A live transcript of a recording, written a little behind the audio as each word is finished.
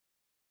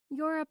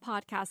You're a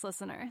podcast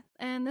listener,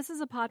 and this is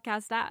a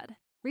podcast ad.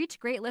 Reach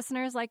great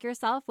listeners like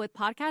yourself with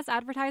podcast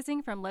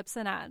advertising from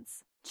Libsyn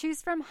Ads.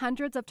 Choose from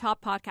hundreds of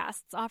top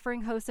podcasts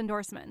offering host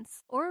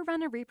endorsements, or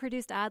run a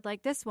reproduced ad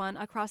like this one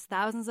across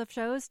thousands of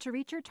shows to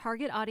reach your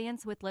target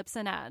audience with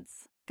Libsyn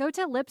Ads. Go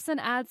to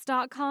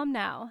libsynads.com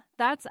now.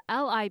 That's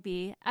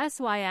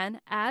LIBSYN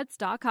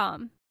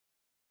ads.com.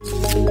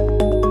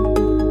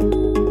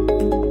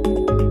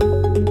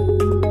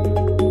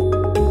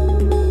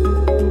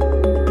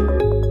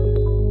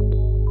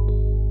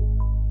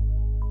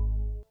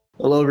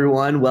 Hello,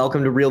 everyone.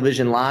 Welcome to Real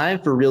Vision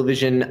Live. For Real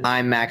Vision,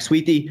 I'm Max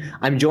Sweethy.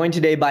 I'm joined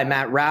today by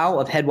Matt Rao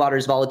of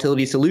Headwaters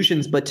Volatility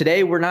Solutions, but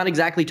today we're not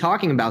exactly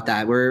talking about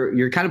that.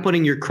 You're kind of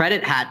putting your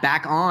credit hat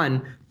back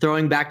on,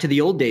 throwing back to the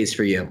old days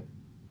for you.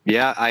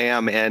 Yeah, I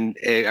am. And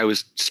I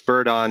was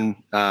spurred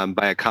on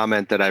by a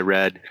comment that I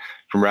read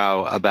from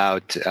Rao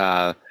about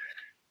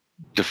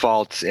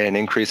defaults and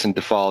increase in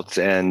defaults.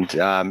 And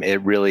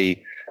it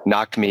really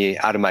knocked me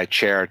out of my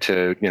chair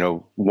to,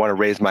 want to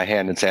raise my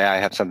hand and say, I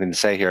have something to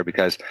say here,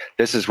 because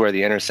this is where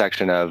the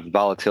intersection of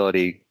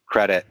volatility,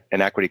 credit, and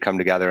equity come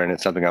together. And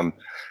it's something I'm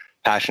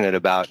passionate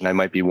about. And I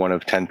might be one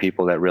of 10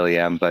 people that really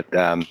am. But,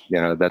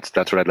 that's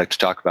what I'd like to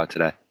talk about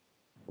today.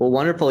 Well,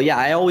 wonderful. Yeah,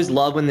 I always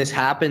love when this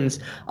happens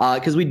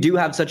because we do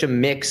have such a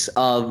mix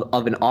of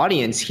an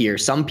audience here.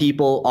 Some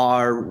people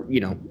are,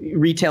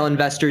 retail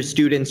investors,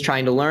 students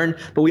trying to learn,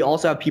 but we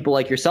also have people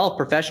like yourself,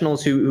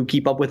 professionals who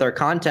keep up with our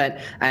content.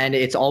 And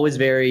it's always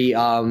very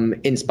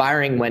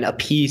inspiring when a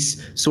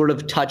piece sort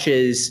of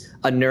touches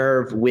a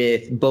nerve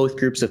with both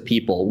groups of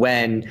people.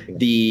 When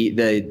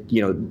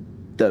the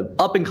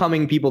up and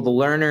coming people, the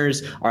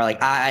learners are like,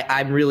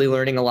 I'm really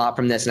learning a lot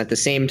from this. And at the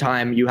same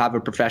time, you have a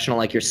professional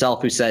like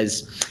yourself who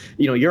says,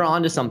 you're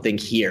onto something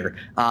here.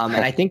 And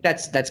I think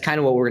that's kind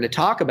of what we're going to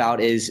talk about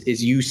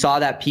is you saw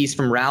that piece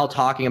from Rao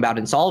talking about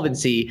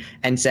insolvency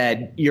and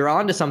said, you're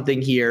onto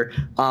something here.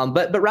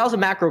 But Rao's a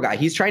macro guy.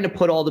 He's trying to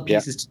put all the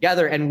pieces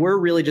together, and we're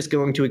really just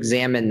going to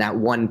examine that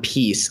one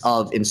piece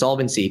of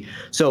insolvency.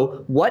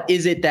 So what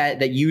is it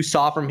that you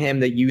saw from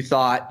him that you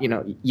thought,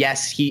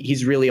 yes,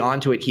 he's really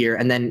onto it here?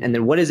 And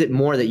then what is it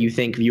more that you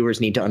think viewers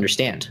need to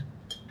understand?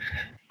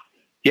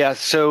 Yeah,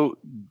 so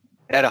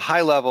at a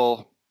high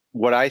level,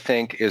 what I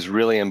think is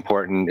really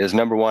important is,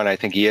 number one, I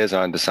think he is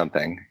onto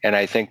something. And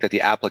I think that the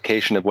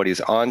application of what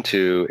he's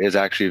onto is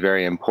actually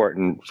very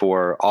important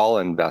for all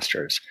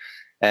investors.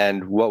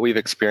 And what we've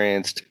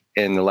experienced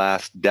in the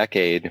last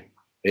decade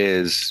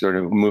is sort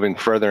of moving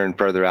further and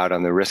further out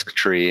on the risk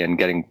tree and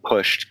getting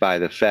pushed by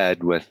the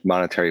Fed with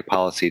monetary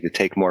policy to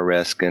take more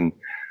risk and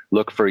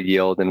look for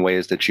yield in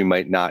ways that you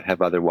might not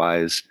have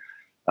otherwise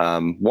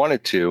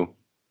wanted to.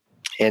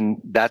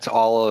 And that's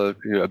all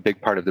a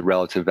big part of the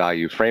relative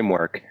value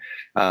framework.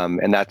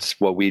 And that's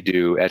what we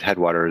do at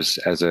Headwaters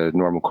as a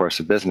normal course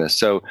of business.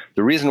 So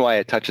the reason why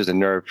it touches a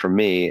nerve for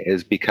me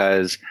is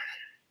because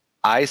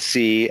I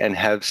see and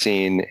have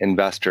seen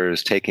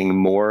investors taking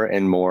more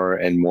and more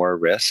and more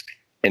risk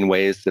in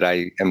ways that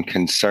I am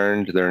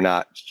concerned they're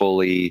not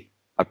fully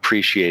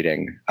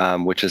appreciating,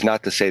 which is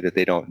not to say that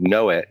they don't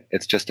know it.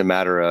 It's just a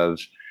matter of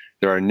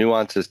there are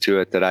nuances to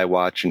it that I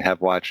watch and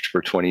have watched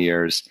for 20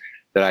 years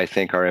that I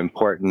think are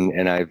important.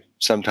 And I've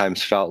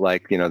sometimes felt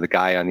like, the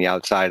guy on the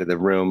outside of the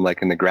room,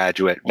 like in The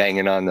Graduate,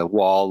 banging on the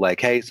wall, like,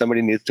 hey,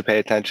 somebody needs to pay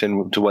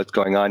attention to what's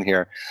going on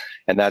here.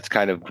 And that's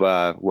kind of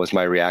was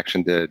my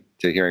reaction to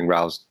hearing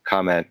Rao's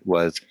comment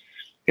was,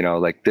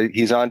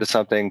 he's on to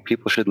something.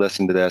 People should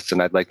listen to this.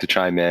 And I'd like to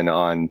chime in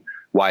on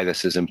why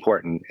this is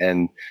important.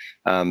 And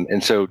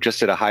so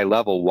just at a high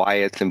level, why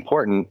it's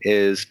important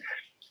is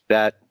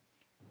that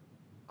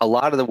a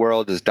lot of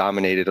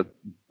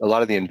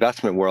the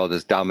investment world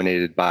is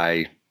dominated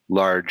by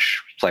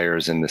large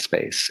players in the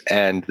space.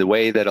 And the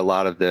way that a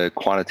lot of the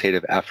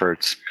quantitative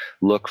efforts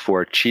look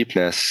for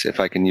cheapness, if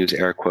I can use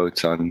air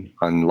quotes on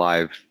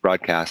live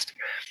broadcast,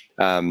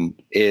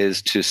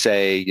 is to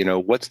say,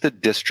 what's the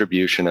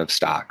distribution of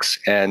stocks?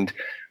 And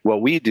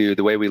what we do,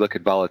 the way we look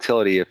at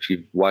volatility, if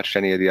you've watched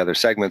any of the other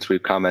segments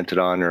we've commented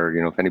on, or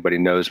if anybody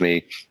knows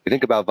me, we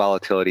think about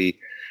volatility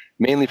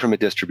mainly from a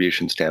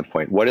distribution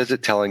standpoint. What is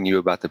it telling you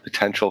about the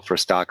potential for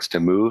stocks to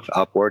move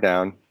up or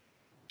down?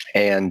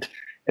 And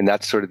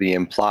that's sort of the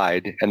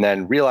implied. And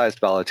then realized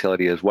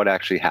volatility is what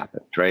actually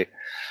happened, right?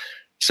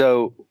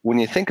 So when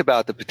you think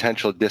about the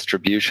potential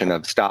distribution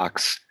of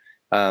stocks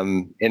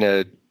in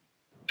a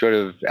sort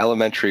of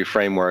elementary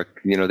framework,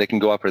 they can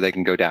go up or they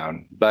can go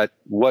down. But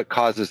what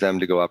causes them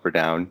to go up or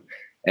down?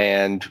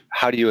 And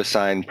how do you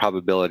assign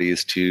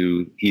probabilities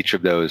to each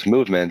of those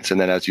movements?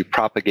 And then as you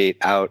propagate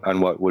out on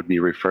what would be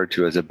referred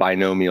to as a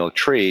binomial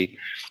tree,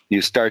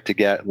 you start to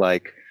get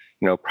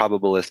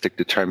probabilistic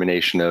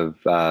determination of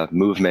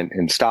movement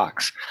in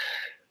stocks.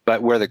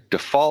 But where the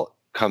default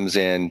comes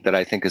in that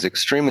I think is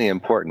extremely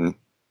important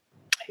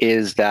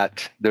is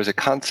that there's a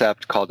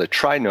concept called a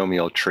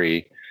trinomial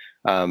tree,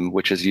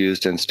 which is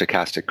used in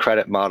stochastic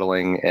credit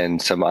modeling and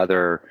some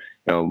other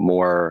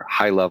more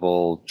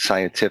high-level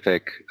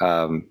scientific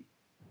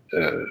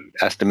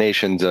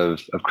estimations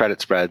of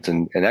credit spreads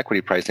and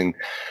equity pricing.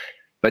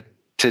 But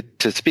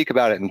to speak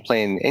about it in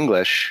plain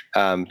English,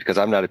 because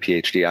I'm not a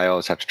PhD, I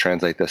always have to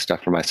translate this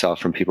stuff for myself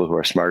from people who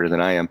are smarter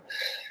than I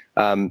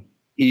am.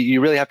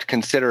 You really have to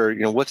consider,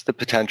 what's the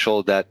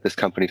potential that this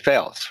company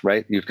fails,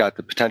 right? You've got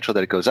the potential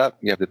that it goes up,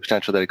 you have the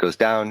potential that it goes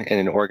down in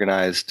an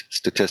organized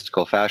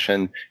statistical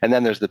fashion, and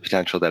then there's the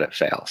potential that it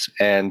fails.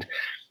 And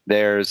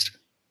there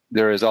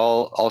is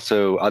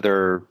also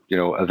other,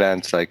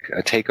 events like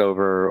a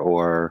takeover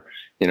or,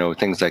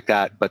 things like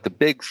that. But the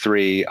big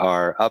three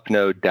are up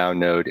node, down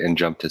node, and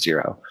jump to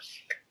zero.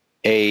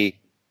 A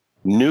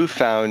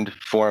newfound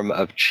form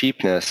of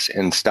cheapness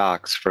in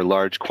stocks for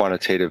large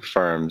quantitative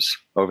firms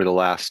over the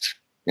last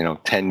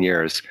 10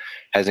 years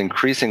has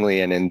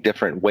increasingly and in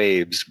different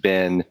waves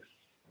been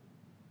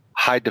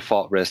high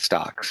default risk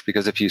stocks.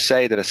 Because if you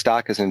say that a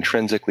stock is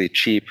intrinsically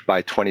cheap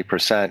by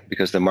 20%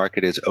 because the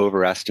market is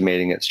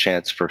overestimating its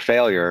chance for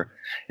failure,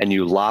 and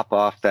you lop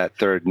off that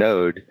third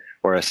node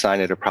or assign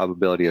it a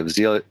probability of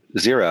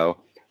zero,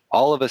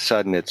 all of a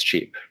sudden it's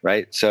cheap,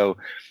 right? So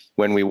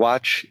when we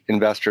watch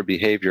investor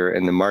behavior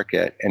in the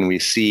market and we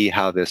see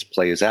how this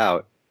plays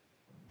out,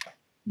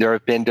 there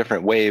have been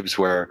different waves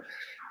where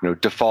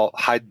default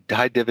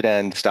high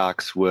dividend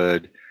stocks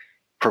would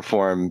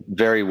perform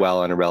very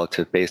well on a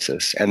relative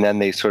basis, and then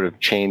they sort of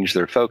change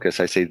their focus.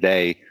 I say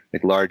they,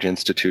 like large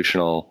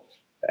institutional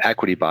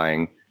equity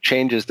buying,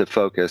 changes the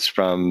focus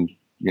from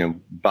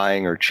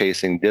buying or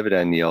chasing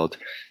dividend yield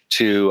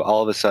to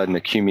all of a sudden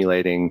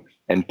accumulating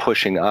and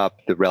pushing up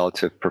the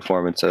relative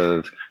performance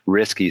of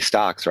risky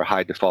stocks or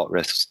high default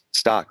risk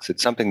stocks.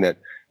 It's something that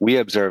we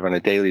observe on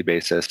a daily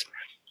basis.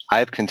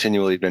 I've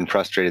continually been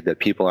frustrated that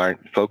people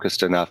aren't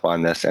focused enough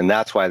on this. And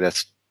that's why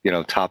this,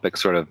 topic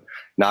sort of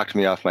knocked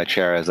me off my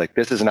chair as like,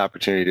 this is an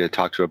opportunity to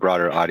talk to a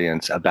broader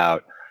audience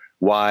about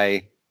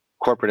why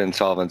corporate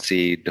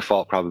insolvency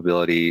default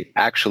probability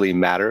actually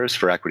matters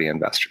for equity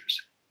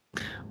investors.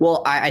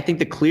 Well, I think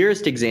the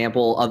clearest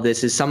example of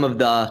this is some of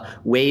the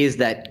ways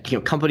that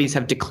companies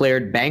have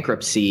declared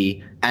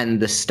bankruptcy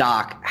and the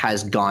stock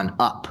has gone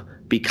up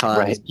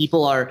because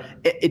people are.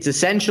 It's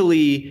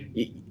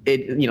essentially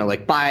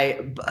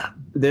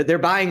they're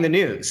buying the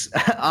news,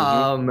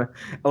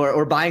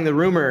 or buying the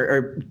rumor,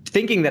 or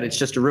thinking that it's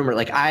just a rumor.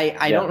 Like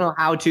I don't know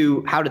how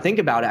to think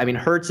about it. I mean,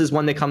 Hertz is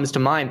one that comes to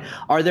mind.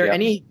 Are there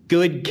any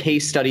good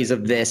case studies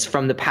of this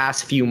from the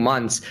past few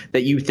months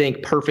that you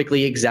think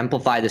perfectly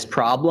exemplify this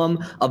problem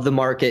of the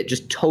market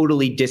just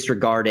totally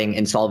disregarding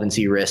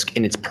insolvency risk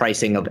in its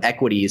pricing of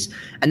equities?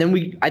 And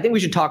then I think we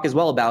should talk as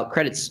well about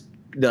credit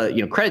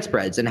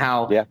spreads and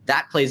how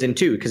that plays in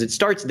too, because it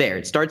starts there.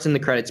 It starts in the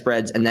credit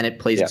spreads and then it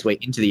plays its way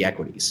into the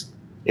equities.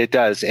 It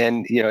does.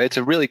 And, it's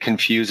a really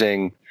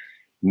confusing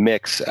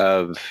mix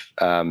of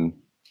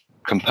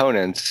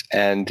components,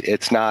 and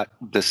it's not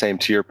the same,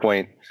 to your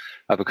point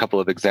of a couple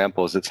of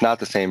examples. It's not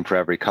the same for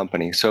every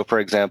company. So for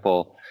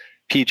example,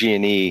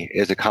 PG&E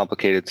is a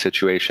complicated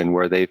situation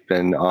where they've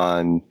been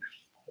on,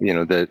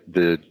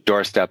 the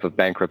doorstep of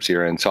bankruptcy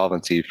or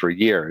insolvency for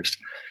years.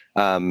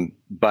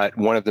 But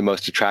one of the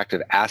most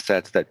attractive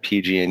assets that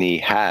PG&E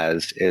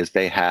has is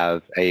they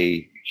have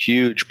a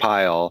huge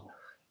pile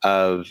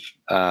of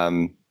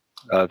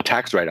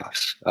tax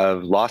write-offs,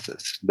 of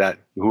losses that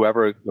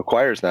whoever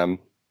acquires them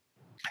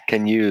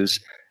can use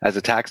as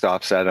a tax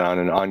offset on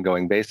an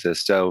ongoing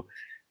basis. So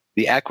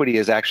the equity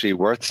is actually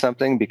worth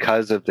something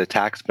because of the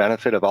tax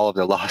benefit of all of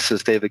the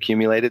losses they've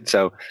accumulated.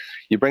 So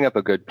you bring up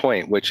a good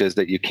point, which is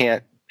that you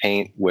can't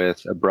paint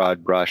with a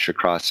broad brush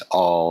across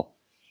all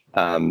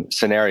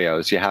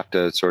scenarios. You have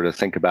to sort of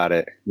think about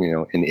it,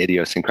 in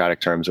idiosyncratic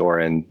terms or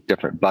in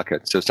different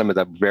buckets. So some of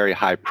the very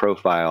high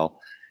profile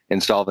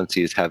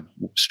insolvencies have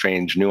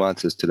strange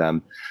nuances to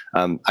them.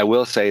 I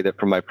will say that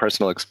from my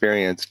personal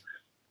experience,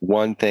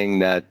 one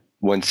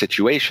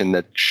situation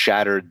that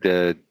shattered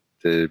the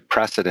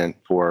precedent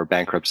for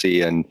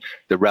bankruptcy and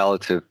the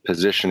relative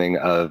positioning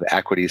of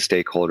equity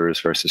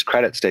stakeholders versus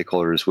credit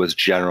stakeholders was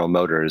General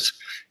Motors,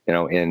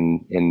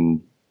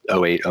 in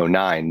 08,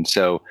 09.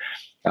 So,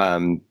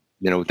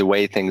 the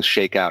way things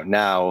shake out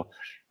now,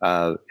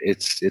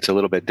 it's a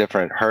little bit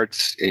different.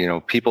 Hertz,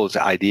 people's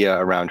idea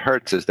around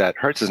Hertz is that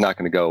Hertz is not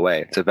going to go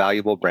away. It's a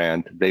valuable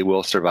brand. They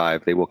will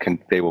survive. They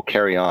will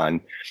carry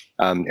on.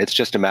 It's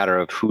just a matter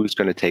of who's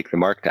going to take the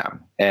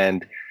markdown.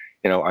 And,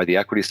 are the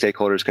equity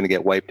stakeholders going to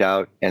get wiped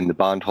out and the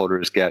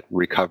bondholders get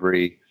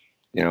recovery,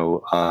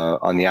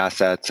 on the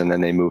assets, and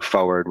then they move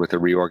forward with a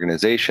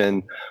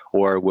reorganization,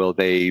 or will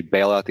they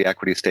bail out the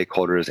equity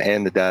stakeholders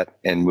and the debt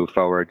and move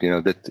forward?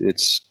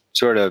 It's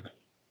sort of,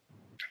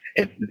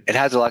 it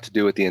has a lot to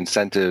do with the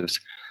incentives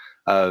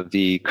of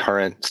the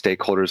current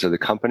stakeholders of the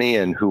company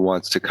and who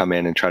wants to come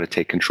in and try to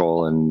take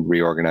control and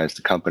reorganize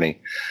the company.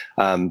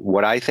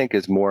 What I think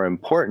is more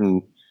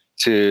important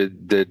to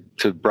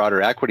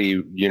broader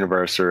equity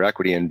universe or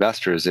equity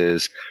investors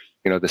is,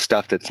 the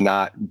stuff that's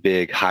not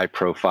big, high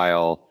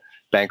profile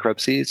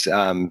bankruptcies,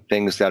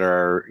 things that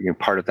are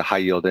part of the high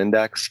yield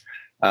index.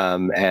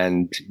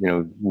 And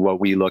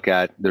what we look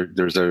at,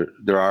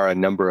 there are a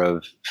number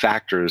of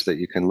factors that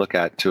you can look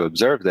at to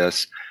observe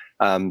this.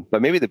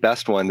 But maybe the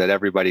best one that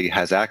everybody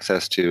has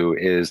access to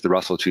is the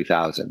Russell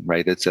 2000,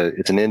 right? It's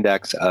an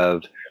index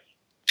of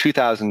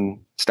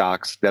 2,000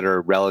 stocks that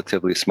are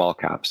relatively small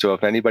cap. So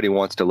if anybody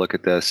wants to look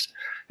at this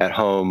at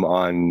home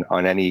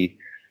on any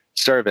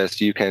service,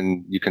 you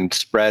can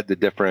spread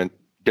the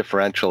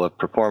differential of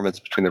performance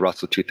between the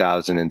Russell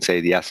 2000 and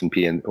say the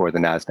S&P or the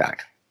NASDAQ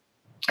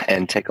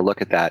and take a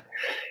look at that.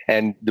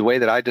 And the way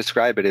that I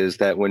describe it is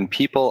that when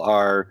people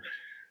are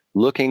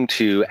looking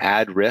to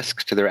add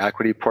risk to their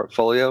equity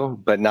portfolio,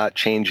 but not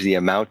change the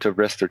amount of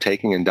risk they're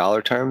taking in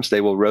dollar terms, they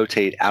will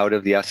rotate out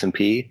of the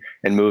S&P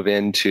and move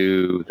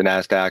into the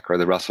NASDAQ or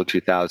the Russell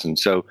 2000.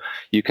 So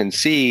you can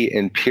see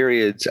in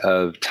periods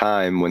of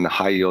time when the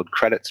high yield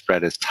credit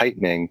spread is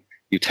tightening,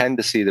 you tend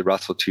to see the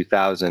Russell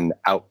 2000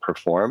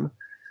 outperform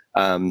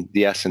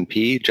the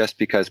S&P just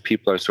because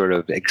people are sort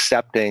of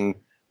accepting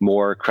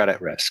more credit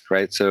risk,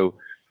 right? So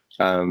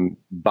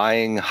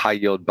buying high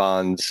yield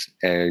bonds,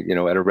 at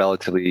a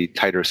relatively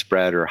tighter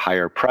spread or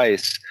higher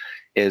price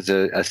is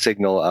a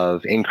signal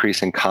of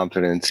increasing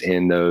confidence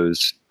in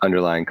those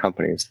underlying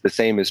companies. The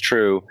same is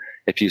true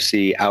if you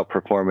see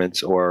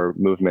outperformance or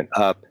movement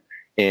up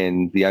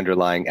in the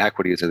underlying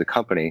equities of the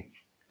company.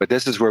 But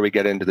this is where we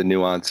get into the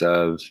nuance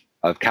of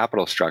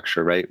capital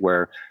structure, right?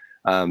 Where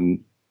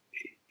when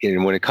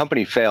a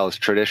company fails,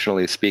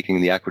 traditionally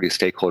speaking, the equity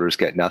stakeholders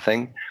get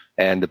nothing,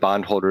 and the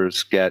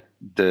bondholders get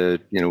the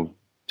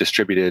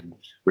distributed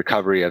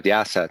recovery of the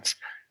assets.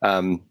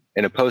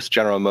 In a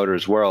post-General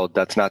Motors world,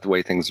 that's not the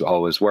way things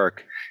always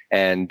work.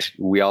 And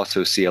we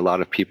also see a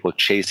lot of people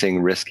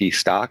chasing risky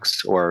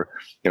stocks or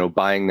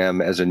buying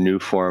them as a new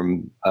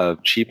form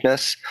of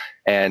cheapness.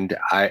 And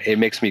it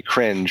makes me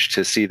cringe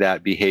to see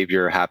that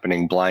behavior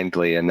happening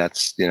blindly. And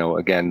that's,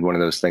 again, one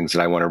of those things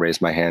that I want to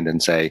raise my hand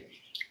and say,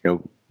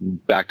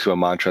 back to a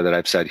mantra that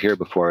I've said here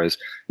before is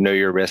know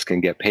your risk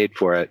and get paid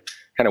for it.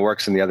 Kind of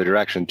works in the other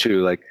direction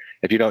too. Like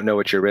if you don't know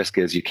what your risk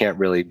is, you can't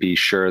really be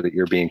sure that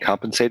you're being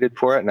compensated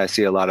for it. And I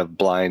see a lot of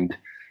blind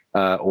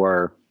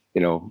or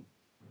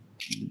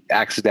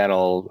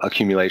accidental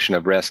accumulation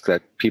of risk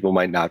that people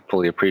might not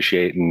fully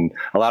appreciate. And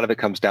a lot of it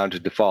comes down to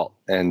default.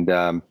 And,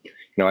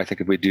 I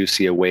think if we do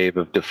see a wave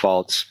of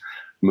defaults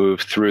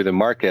move through the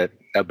market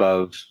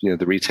above,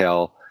 the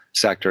retail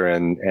sector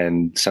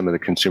and some of the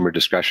consumer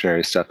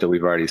discretionary stuff that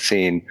we've already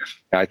seen,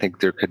 I think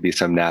there could be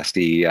some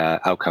nasty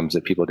outcomes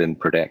that people didn't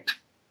predict.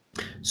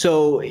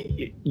 So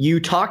you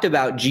talked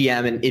about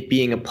GM and it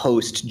being a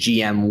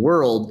post-GM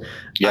world.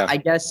 Yeah. I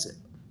guess,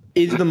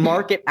 is the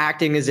market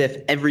acting as if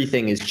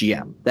everything is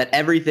GM, that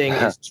everything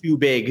is too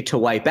big to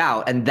wipe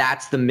out? And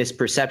that's the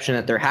misperception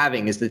that they're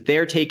having, is that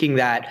they're taking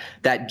that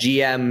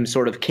GM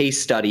sort of case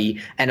study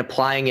and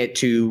applying it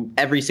to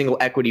every single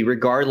equity,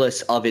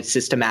 regardless of its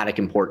systematic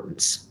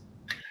importance.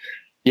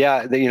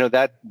 Yeah,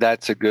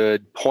 that's a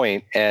good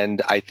point.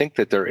 And I think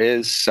that there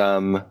is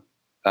some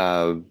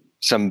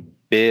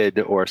bid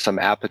or some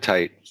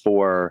appetite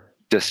for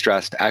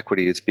distressed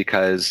equities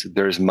because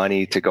there's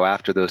money to go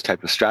after those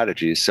type of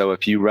strategies. So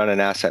if you run an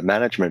asset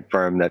management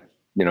firm that,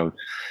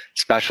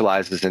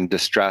 specializes in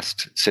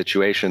distressed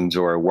situations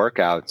or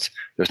workouts,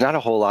 there's not a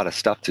whole lot of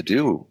stuff to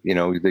do.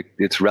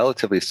 It's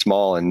relatively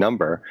small in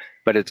number,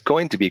 but it's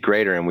going to be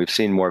greater. And we've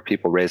seen more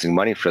people raising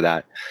money for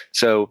that.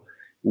 So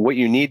what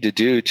you need to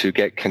do to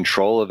get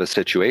control of a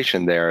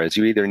situation there is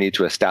you either need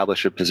to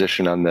establish a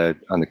position on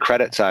the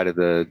credit side of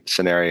the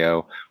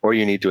scenario, or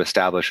you need to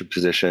establish a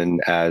position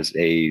as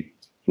a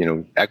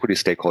equity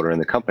stakeholder in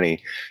the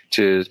company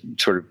to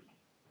sort of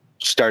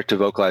start to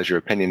vocalize your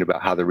opinion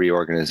about how the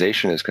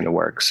reorganization is going to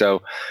work.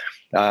 So,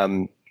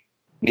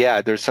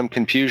 there's some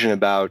confusion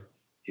about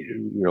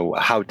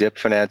how DIP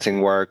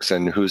financing works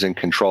and who's in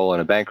control in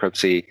a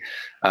bankruptcy.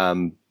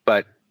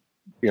 But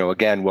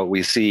again, what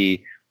we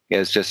see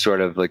is just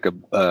sort of like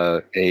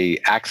a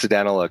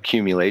accidental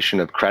accumulation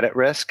of credit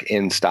risk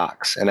in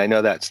stocks. And I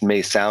know that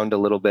may sound a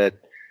little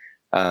bit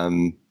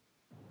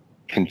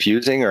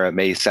confusing, or it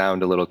may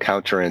sound a little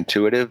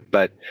counterintuitive,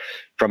 but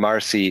from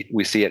our seat,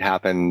 we see it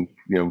happen,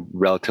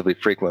 relatively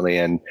frequently.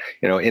 And,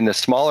 in the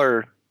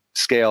smaller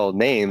scale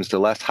names, the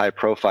less high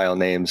profile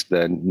names,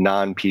 the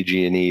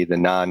non-PG&E, the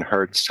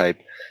non-Hertz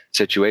type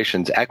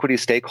situations, equity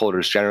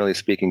stakeholders, generally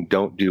speaking,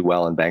 don't do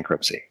well in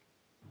bankruptcy.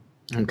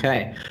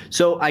 Okay.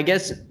 So I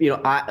guess,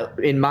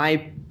 in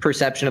my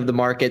perception of the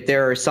market,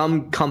 there are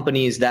some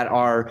companies that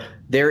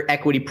their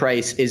equity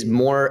price is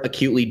more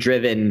acutely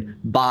driven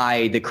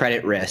by the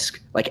credit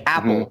risk, like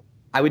Apple. Mm-hmm.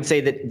 I would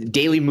say that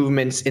daily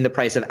movements in the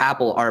price of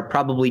Apple are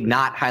probably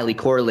not highly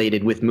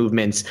correlated with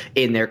movements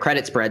in their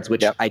credit spreads,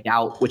 which I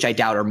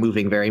doubt are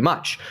moving very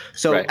much.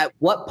 So right. At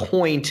what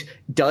point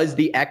does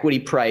the equity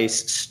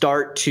price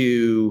start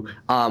to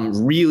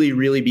really,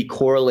 really be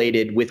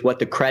correlated with what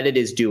the credit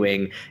is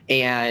doing?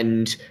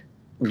 And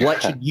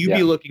what should you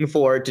be looking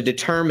for to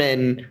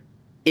determine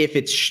if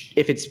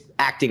it's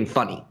acting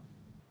funny?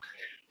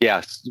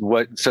 Yes.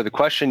 So the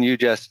question you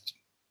just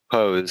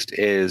posed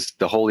is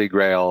the holy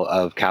grail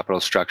of capital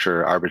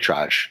structure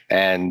arbitrage.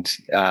 And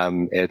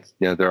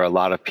there are a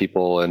lot of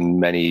people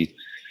and many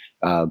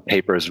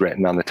papers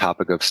written on the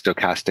topic of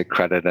stochastic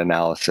credit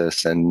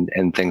analysis and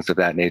things of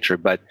that nature.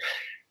 But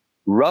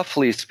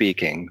roughly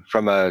speaking,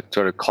 from a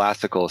sort of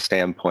classical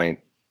standpoint,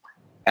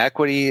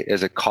 equity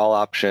is a call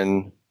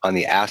option on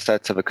the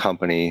assets of a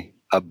company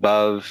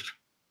above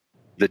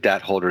the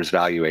debt holder's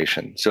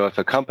valuation. So if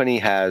a company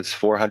has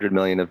 $400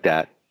 million of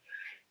debt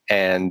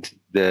and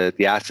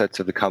the assets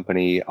of the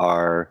company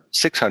are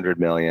 $600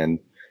 million,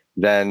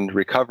 then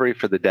recovery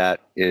for the debt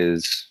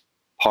is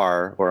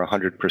par or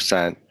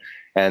 100%.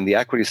 And the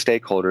equity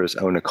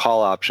stakeholders own a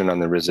call option on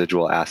the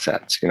residual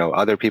assets.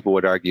 Other people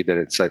would argue that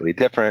it's slightly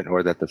different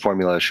or that the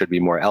formula should be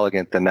more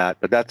elegant than that,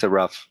 but that's a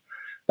rough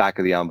back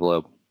of the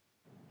envelope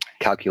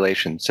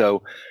calculation.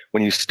 So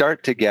when you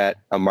start to get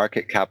a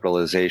market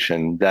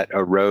capitalization that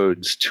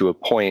erodes to a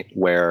point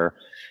where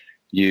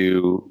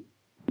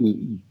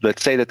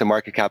let's say that the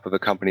market cap of a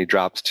company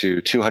drops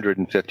to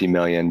 250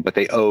 million, but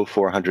they owe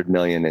 400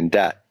 million in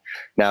debt.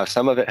 Now,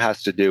 some of it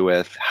has to do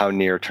with how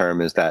near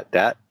term is that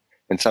debt,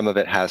 and some of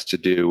it has to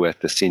do with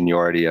the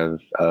seniority of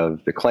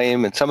the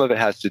claim, and some of it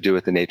has to do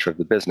with the nature of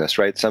the business,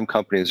 right? Some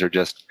companies are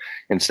just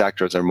in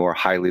sectors are more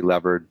highly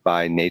levered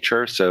by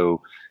nature.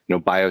 So,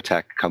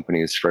 biotech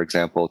companies, for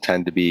example,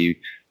 tend to be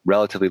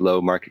relatively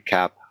low market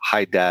cap,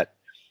 high debt.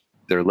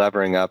 They're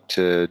levering up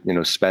to,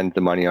 spend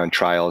the money on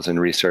trials and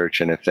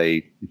research. And if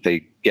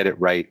they get it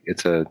right,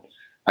 it's a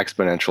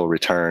exponential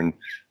return.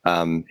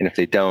 And if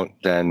they don't,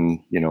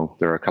 then,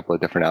 there are a couple of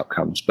different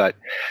outcomes. But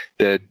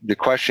the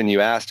question you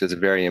asked is a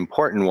very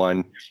important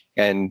one.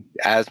 And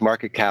as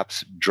market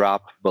caps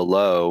drop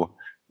below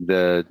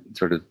the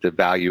sort of the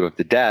value of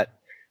the debt,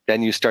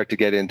 then you start to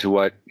get into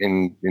what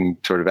in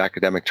sort of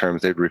academic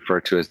terms they'd refer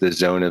to as the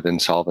zone of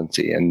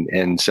insolvency.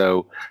 And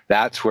so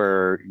that's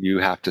where you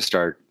have to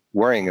start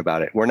worrying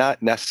about it. We're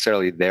not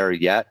necessarily there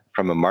yet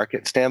from a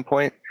market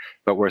standpoint,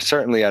 but we're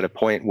certainly at a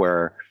point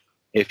where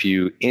if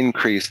you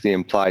increase the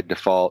implied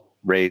default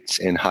rates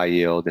in high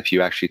yield, if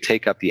you actually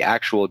take up the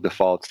actual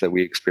defaults that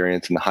we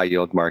experience in the high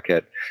yield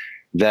market,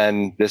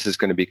 then this is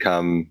going to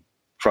become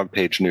front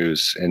page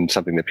news and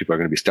something that people are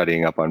going to be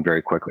studying up on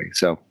very quickly.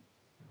 So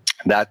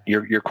that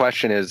your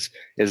question is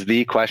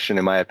the question,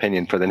 in my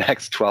opinion, for the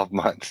next 12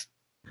 months.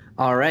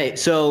 All right.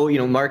 So,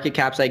 market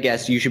caps, I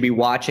guess you should be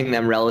watching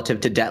them relative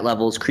to debt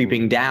levels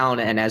creeping down.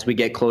 And as we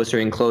get closer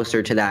and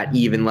closer to that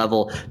even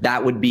level,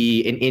 that would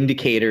be an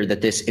indicator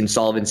that this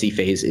insolvency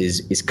phase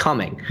is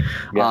coming.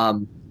 Yeah.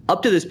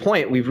 Up to this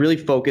point, we've really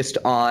focused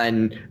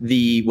on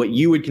what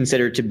you would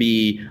consider to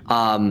be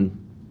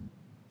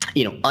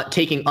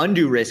taking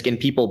undue risk in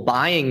people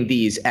buying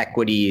these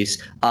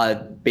equities,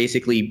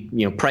 basically,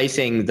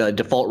 pricing the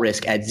default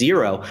risk at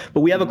zero. But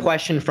we have a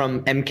question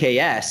from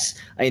MKS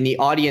in the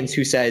audience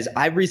who says,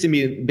 I've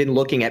recently been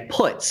looking at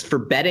puts for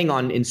betting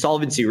on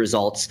insolvency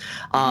results.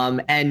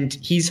 And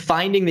he's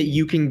finding that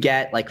you can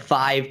get like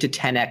 5 to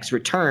 10x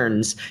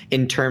returns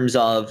in terms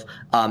of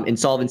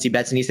insolvency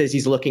bets. And he says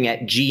he's looking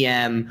at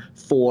GM,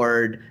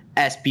 Ford,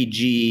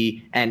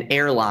 SPG, and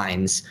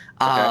airlines.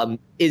 Okay.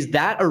 Is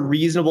that a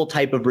reasonable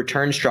type of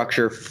return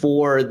structure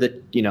for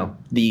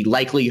the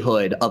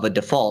likelihood of a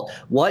default?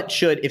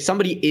 If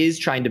somebody is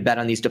trying to bet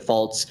on these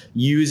defaults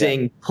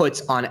using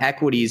puts on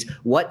equities,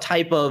 what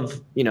type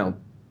of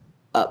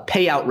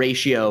payout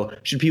ratio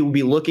should people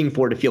be looking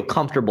for to feel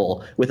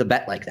comfortable with a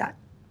bet like that?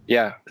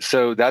 Yeah,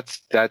 so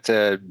that's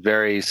a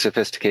very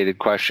sophisticated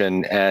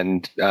question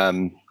and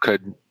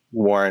could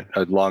warrant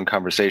a long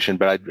conversation.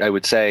 But I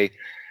would say,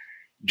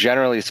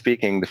 generally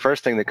speaking, the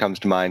first thing that comes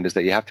to mind is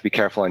that you have to be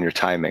careful on your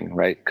timing,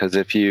 right? Because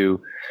if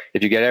you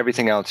get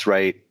everything else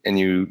right and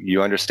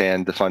you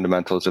understand the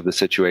fundamentals of the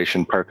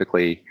situation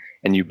perfectly,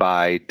 and you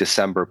buy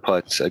December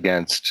puts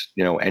against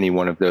any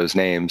one of those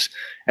names,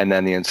 and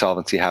then the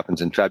insolvency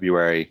happens in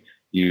February,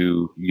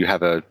 you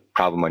have a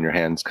problem on your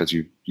hands because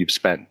you've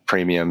spent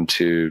premium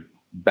to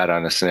bet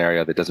on a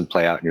scenario that doesn't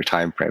play out in your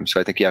time frame. So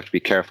I think you have to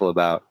be careful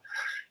about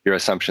your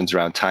assumptions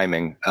around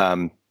timing.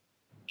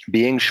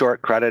 Being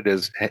short credit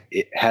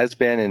has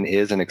been and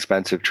is an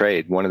expensive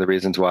trade. One of the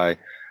reasons why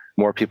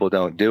more people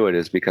don't do it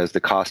is because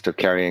the cost of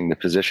carrying the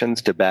positions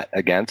to bet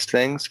against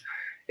things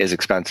is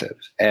expensive.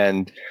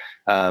 And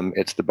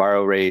it's the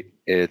borrow rate,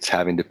 it's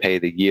having to pay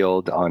the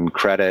yield on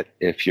credit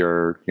if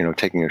you're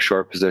taking a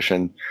short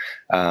position.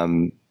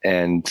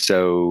 And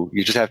so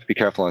you just have to be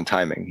careful on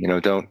timing.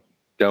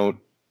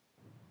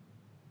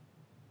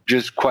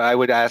 I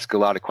would ask a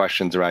lot of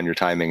questions around your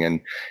timing,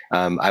 and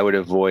I would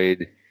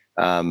avoid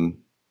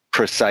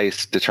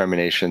precise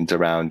determinations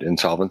around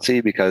insolvency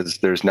because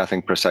there's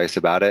nothing precise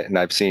about it. And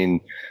I've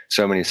seen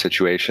so many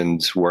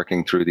situations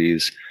working through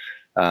these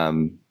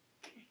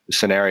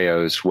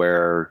scenarios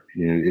where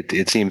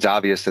it seems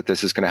obvious that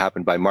this is going to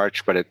happen by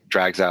March, but it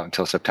drags out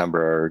until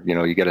September, or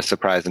you get a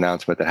surprise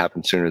announcement that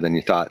happens sooner than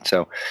you thought.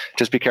 So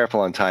just be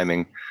careful on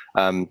timing.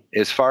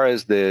 As far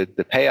as the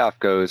payoff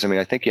goes,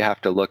 I think you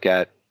have to look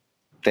at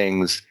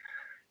things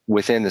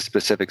within the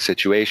specific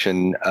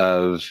situation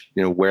of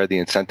where the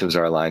incentives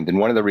are aligned. And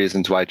one of the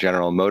reasons why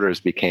General Motors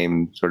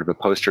became sort of a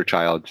poster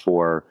child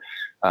for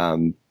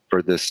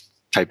this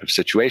type of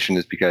situation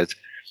is because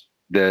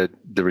the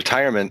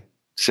retirement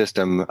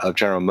system of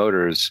General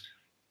Motors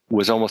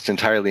was almost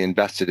entirely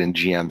invested in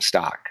GM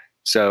stock.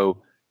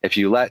 So if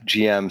you let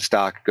GM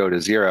stock go to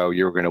zero,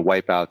 you're going to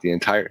wipe out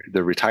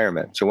the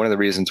retirement. So one of the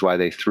reasons why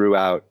they threw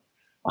out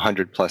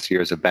 100 plus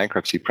years of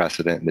bankruptcy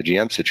precedent in the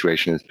GM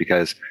situation is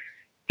because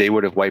they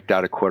would have wiped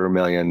out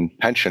 250,000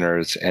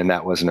 pensioners, and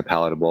that wasn't a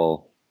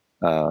palatable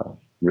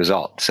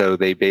result. So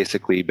they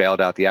basically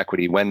bailed out the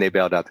equity when they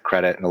bailed out the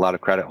credit, and a lot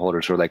of credit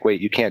holders were like, wait,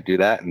 you can't do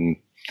that. And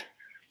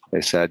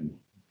they said,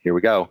 here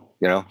we go.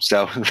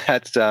 So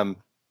that's,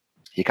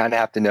 you kind of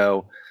have to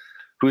know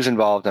who's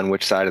involved on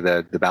which side of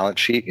the balance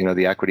sheet,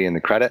 the equity and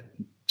the credit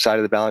side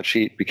of the balance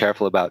sheet. Be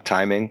careful about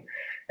timing.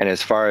 And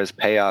as far as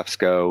payoffs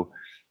go,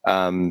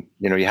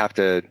 you have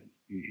to,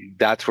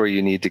 that's where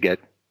you need to get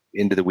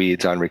into the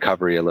weeds on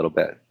recovery a little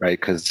bit, right?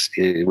 Because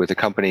with a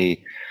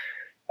company,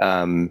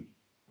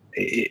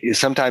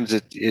 sometimes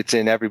it's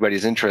in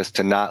everybody's interest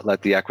to not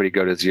let the equity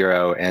go to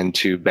zero and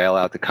to bail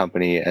out the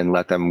company and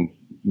let them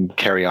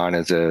carry on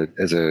as a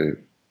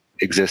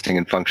existing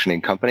and functioning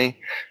company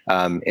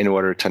in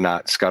order to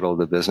not scuttle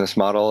the business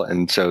model.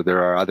 And so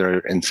there are other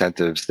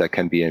incentives that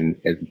can be in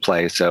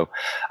play. So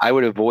I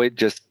would avoid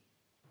just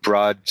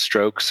broad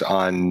strokes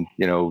on,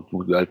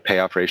 a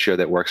payoff ratio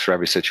that works for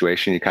every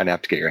situation. You kind of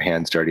have to get your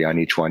hands dirty on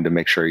each one to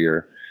make sure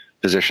you're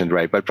positioned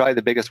right. But probably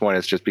the biggest one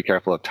is just be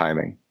careful of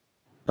timing.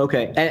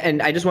 Okay.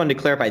 And I just wanted to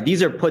clarify,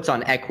 these are puts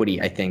on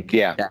equity, I think.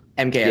 Yeah.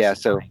 MKS.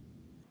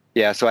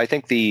 So I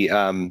think the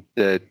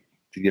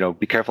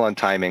be careful on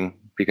timing,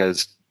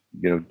 because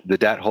the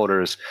debt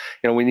holders,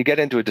 when you get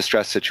into a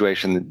distressed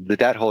situation, the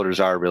debt holders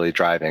are really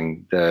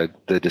driving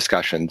the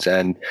discussions.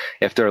 And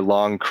if they're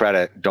long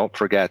credit, don't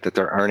forget that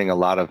they're earning a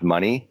lot of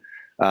money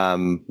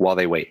while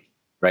they wait,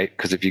 right?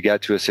 Because if you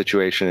get to a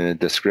situation in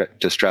a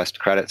distressed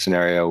credit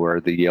scenario where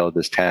the yield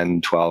is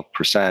 10,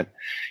 12%,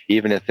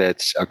 even if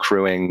it's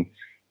accruing,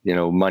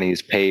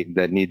 monies paid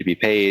that need to be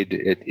paid,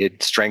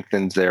 it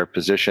strengthens their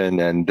position,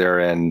 and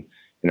they're in,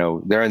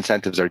 their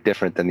incentives are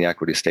different than the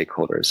equity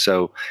stakeholders.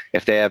 So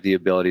if they have the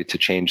ability to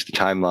change the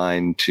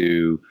timeline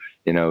to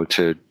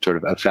sort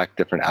of affect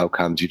different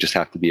outcomes, you just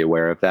have to be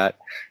aware of that.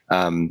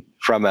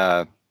 From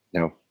a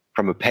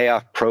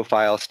payoff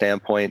profile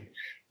standpoint,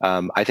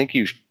 I think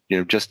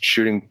just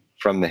shooting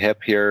from the hip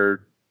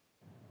here,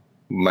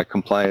 my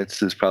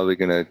compliance is probably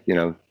going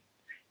to,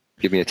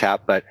 give me a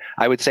tap, but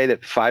I would say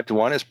that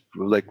 5-to-1 is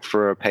like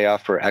for a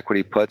payoff for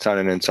equity puts on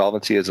an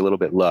insolvency is a little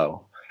bit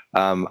low.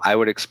 I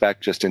would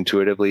expect just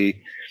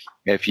intuitively,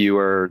 if you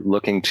are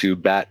looking to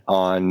bet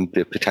on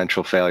the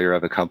potential failure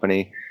of a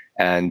company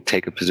and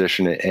take a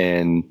position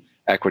in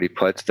equity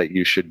puts, that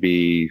you should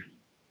be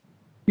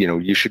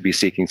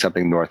seeking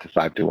something north of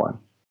 5-to-1.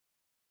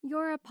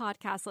 You're a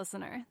podcast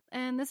listener,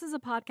 and this is a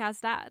podcast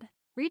ad.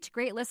 Reach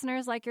great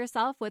listeners like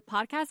yourself with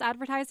podcast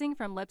advertising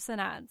from Libsyn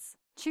Ads.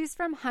 Choose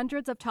from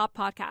hundreds of top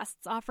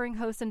podcasts offering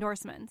host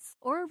endorsements,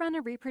 or run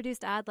a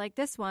reproduced ad like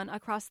this one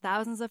across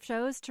thousands of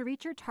shows to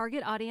reach your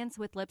target audience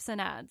with Libsyn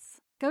Ads.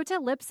 Go to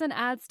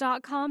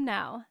libsynads.com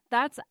now.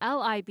 That's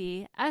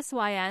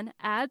LIBSYN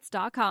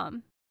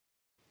ads.com.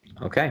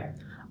 Okay.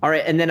 All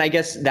right. And then I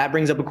guess that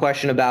brings up a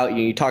question about,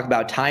 you talk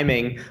about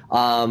timing.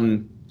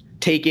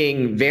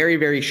 Taking very,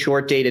 very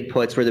short dated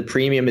puts where the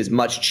premium is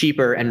much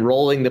cheaper and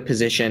rolling the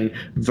position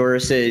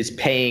versus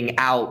paying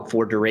out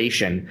for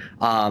duration.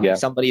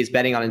 Somebody is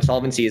betting on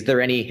insolvency. Is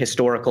there any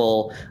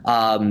historical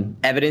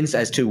evidence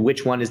as to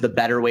which one is the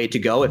better way to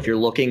go if you're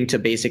looking to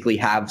basically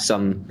have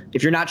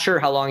if you're not sure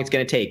how long it's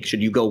going to take?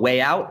 Should you go way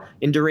out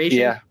in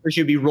duration, or should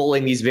you be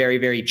rolling these very,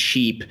 very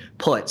cheap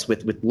puts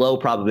with low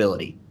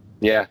probability?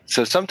 Yeah.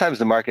 So sometimes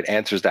the market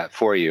answers that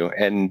for you.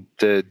 And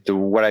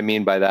what I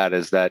mean by that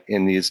is that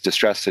in these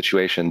distressed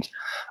situations,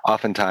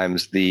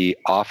 oftentimes the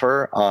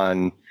offer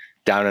on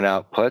down and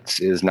out puts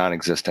is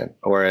non-existent,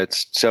 or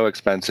it's so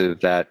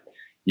expensive that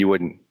you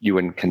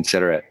wouldn't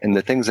consider it. And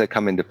the things that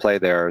come into play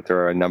there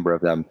are a number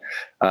of them.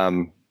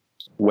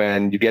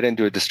 When you get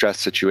into a distressed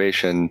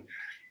situation,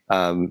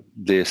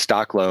 the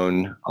stock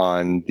loan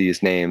on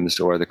these names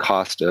or the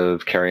cost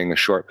of carrying a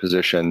short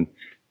position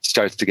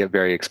starts to get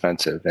very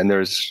expensive. And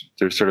there's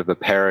sort of a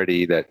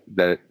parity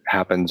that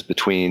happens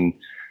between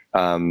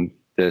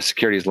the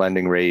securities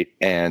lending rate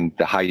and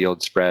the high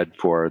yield spread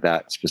for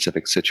that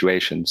specific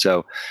situation.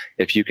 So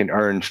if you can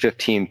earn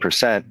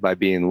 15% by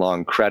being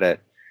long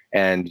credit,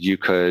 and you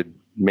could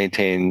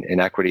maintain an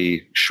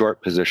equity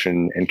short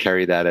position and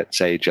carry that at,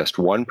 say, just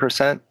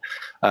 1%,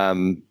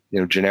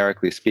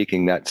 generically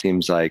speaking, that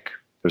seems like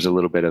there's a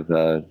little bit of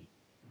a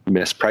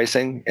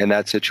mispricing in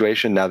that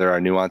situation. Now, there are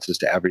nuances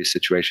to every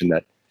situation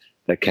that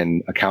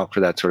can account for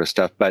that sort of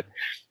stuff. But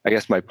I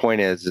guess my point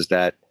is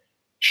that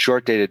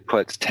short dated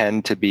puts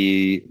tend to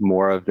be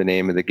more of the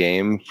name of the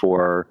game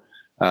for,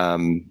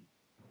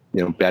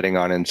 betting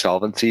on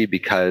insolvency,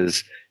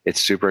 because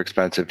it's super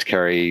expensive to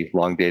carry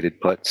long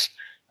dated puts.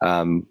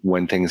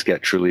 when things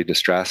get truly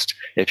distressed.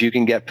 If you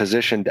can get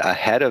positioned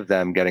ahead of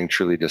them getting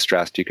truly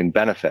distressed, you can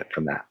benefit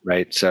from that,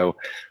 right? So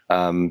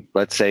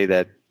let's say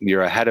that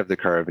you're ahead of the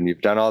curve and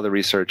you've done all the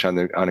research on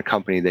a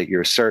company that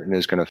you're certain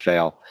is going to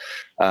fail,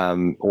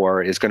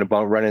 or is going to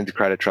run into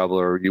credit trouble,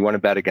 or you want to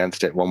bet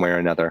against it one way or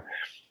another.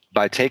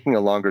 By taking a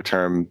longer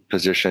term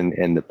position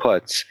in the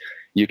puts,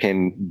 you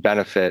can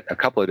benefit a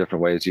couple of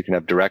different ways. You can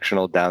have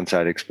directional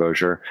downside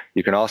exposure.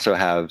 You can also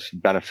have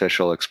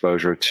beneficial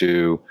exposure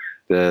to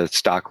the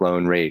stock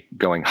loan rate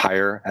going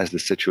higher as the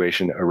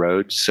situation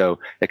erodes. So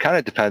it kind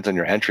of depends on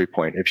your entry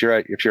point. If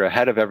you're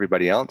ahead of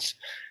everybody else,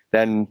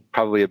 then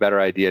probably a better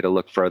idea to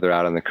look further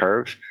out on the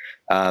curve.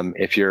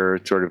 If you're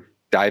sort of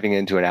diving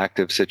into an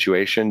active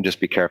situation,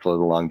 just be careful of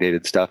the long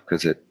dated stuff,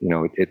 because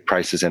it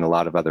prices in a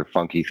lot of other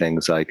funky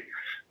things like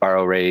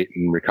borrow rate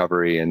and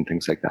recovery and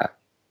things like that.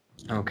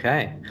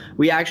 Okay.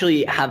 We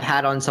actually have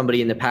had on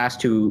somebody in the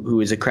past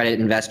who is a credit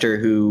investor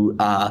who,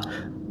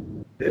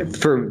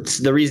 for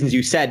the reasons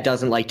you said,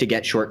 doesn't like to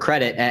get short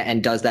credit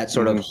and does that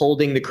sort of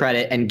holding the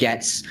credit and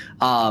gets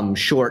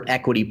short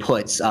equity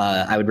puts.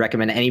 I would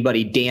recommend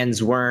anybody, Dan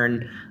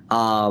Zwirn.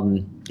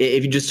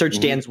 If you just search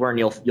Dan Zwirn,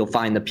 you'll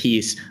find the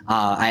piece.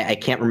 I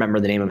can't remember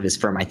the name of his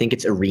firm. I think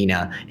it's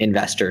Arena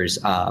Investors.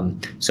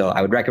 So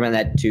I would recommend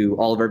that to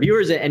all of our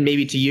viewers and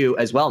maybe to you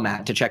as well,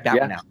 Matt, to check that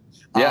one out.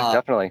 Yeah,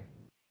 definitely.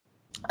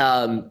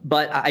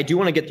 But I do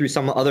want to get through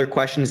some other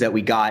questions that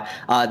we got.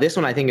 This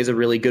one I think is a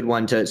really good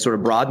one to sort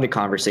of broaden the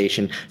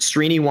conversation.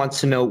 Srini wants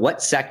to know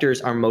what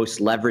sectors are most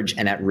leveraged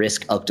and at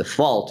risk of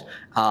default.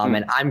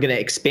 And I'm going to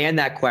expand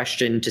that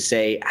question to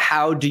say,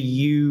 how do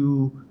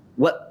you,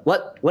 what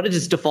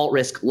does default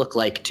risk look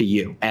like to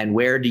you, and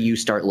where do you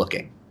start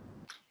looking?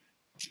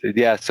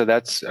 Yeah, so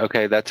that's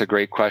okay. That's a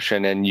great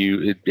question. And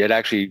it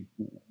actually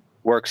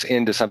works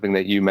into something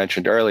that you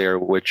mentioned earlier,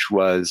 which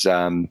was,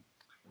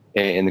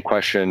 in the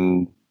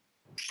question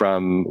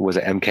from, was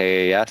it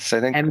MKAS,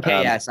 I think?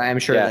 MKS, I'm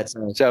sure that's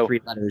a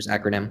 3 letters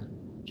acronym.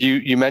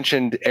 You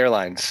mentioned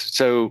airlines.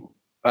 So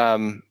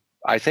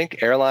I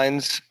think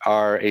airlines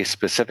are a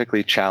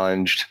specifically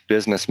challenged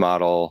business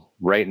model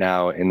right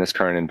now in this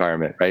current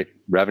environment, right?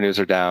 Revenues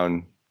are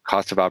down,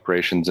 cost of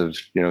operations have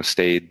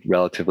stayed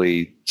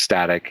relatively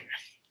static.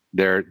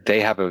 They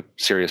have a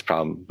serious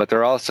problem, but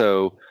they're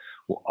also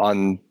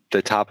on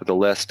the top of the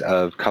list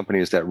of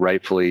companies that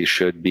rightfully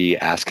should be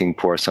asking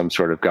for some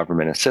sort of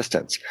government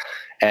assistance.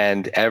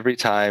 And every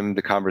time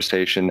the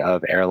conversation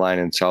of airline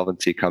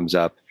insolvency comes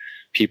up,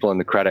 people in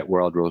the credit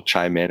world will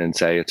chime in and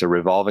say it's a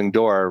revolving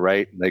door,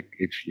 right? Like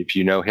if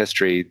you know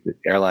history,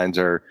 airlines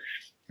are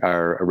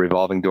a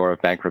revolving door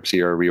of bankruptcy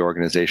or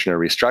reorganization or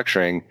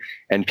restructuring,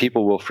 and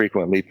people will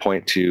frequently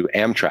point to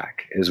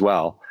Amtrak as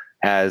well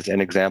as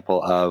an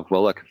example of,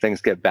 well, look, if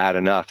things get bad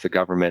enough, the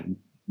government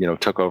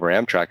took over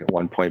Amtrak at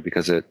one point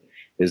because it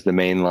is the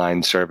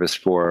mainline service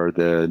for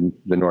the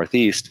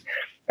Northeast.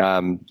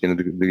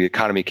 The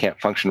economy can't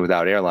function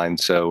without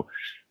airlines, so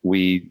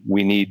we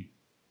need.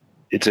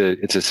 It's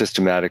a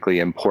systematically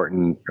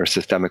important or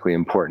systemically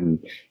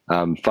important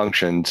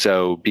function.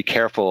 So be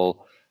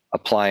careful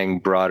applying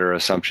broader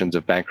assumptions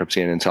of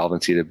bankruptcy and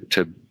insolvency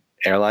to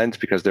airlines,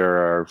 because there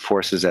are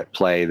forces at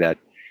play that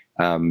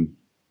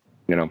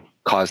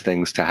cause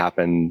things to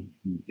happen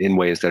in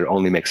ways that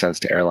only make sense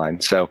to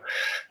airlines. So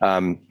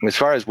as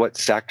far as what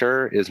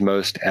sector is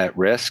most at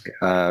risk,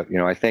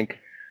 I think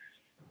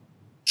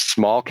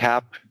small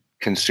cap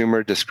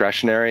consumer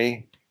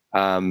discretionary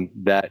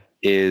that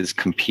is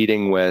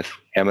competing with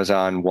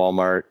Amazon,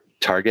 Walmart,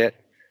 Target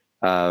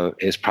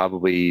is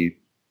probably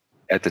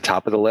at the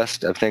top of the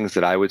list of things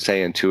that I would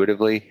say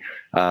intuitively.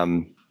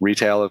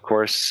 Retail, of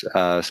course,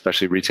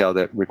 especially retail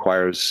that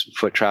requires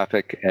foot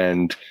traffic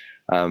and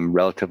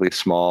relatively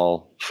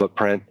small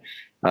footprint.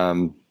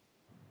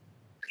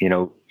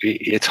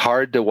 It's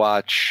hard to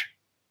watch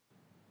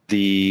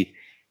the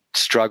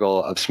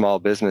struggle of small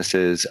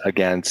businesses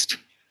against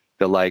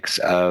the likes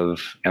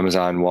of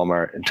Amazon,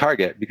 Walmart, and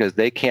Target, because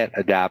they can't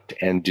adapt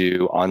and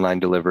do online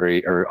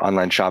delivery or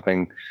online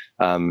shopping,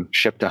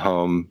 ship to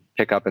home,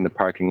 pick up in the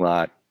parking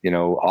lot,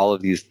 all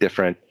of these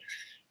different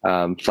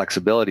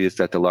flexibilities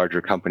that the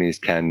larger companies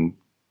can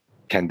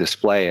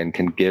display and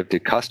can give to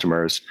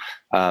customers.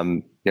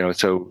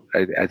 So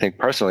I think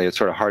personally, it's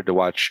sort of hard to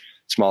watch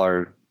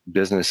smaller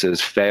businesses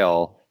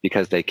fail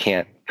because they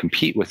can't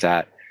compete with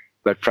that.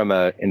 But from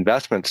an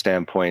investment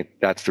standpoint,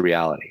 that's the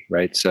reality,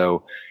 right?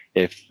 So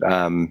if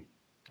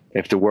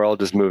the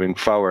world is moving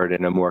forward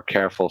in a more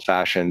careful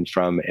fashion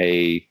from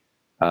a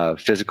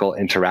physical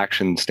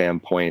interaction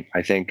standpoint,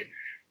 I think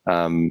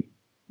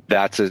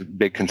that's a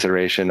big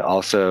consideration.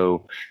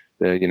 Also,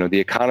 the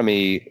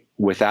economy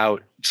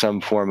without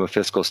some form of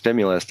fiscal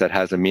stimulus that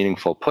has a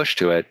meaningful push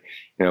to it,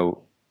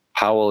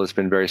 Powell has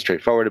been very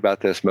straightforward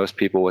about this. Most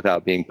people,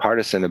 without being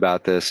partisan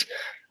about this,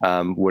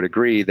 would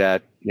agree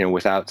that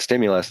without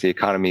stimulus, the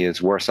economy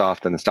is worse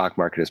off than the stock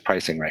market is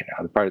pricing right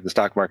now. The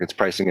stock market's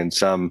pricing in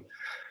some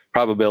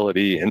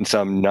probability, in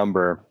some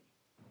number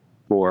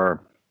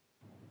for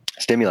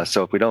stimulus.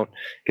 So if we don't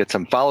get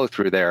some follow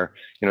through there,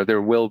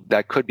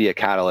 that could be a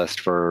catalyst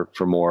for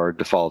more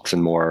defaults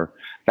and more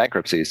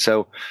bankruptcies.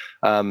 So,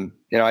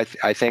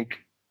 I think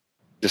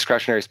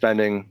discretionary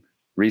spending,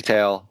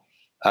 retail,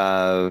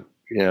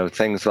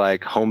 things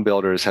like home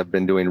builders have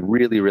been doing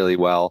really, really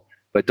well.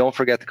 But don't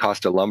forget the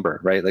cost of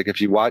lumber, right? Like if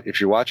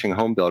you're watching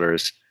home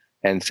builders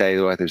and say,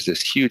 well, there's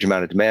this huge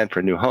amount of demand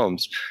for new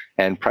homes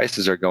and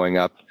prices are going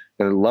up,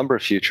 the lumber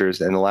futures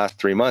in the last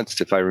 3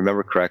 months, if I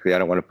remember correctly, I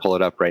don't want to pull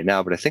it up right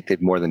now, but I think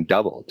they've more than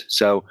doubled.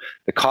 So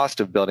the cost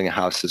of building a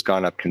house has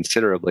gone up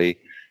considerably.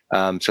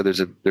 So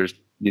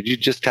you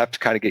just have to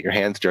kind of get your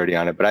hands dirty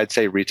on it. But I'd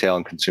say retail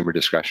and consumer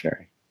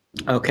discretionary.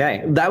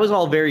 Okay, that was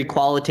all very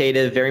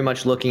qualitative, very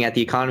much looking at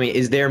the economy.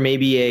 Is there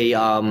maybe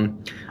a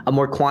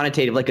more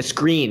quantitative, like a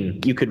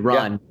screen you could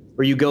run,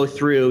 where you go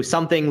through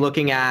something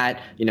looking at,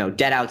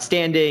 debt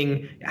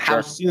outstanding, how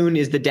soon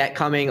is the debt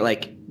coming?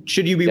 Like,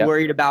 should you be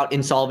worried about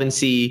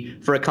insolvency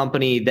for a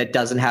company that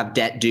doesn't have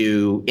debt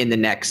due in the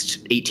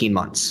next 18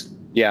 months?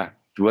 Yeah,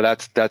 well,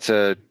 that's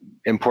a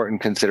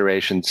important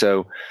consideration.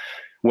 So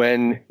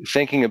when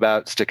thinking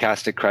about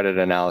stochastic credit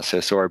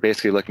analysis, or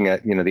basically looking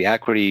at the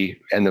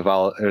equity and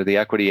the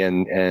equity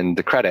and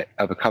the credit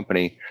of a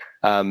company,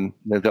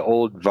 the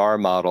old VAR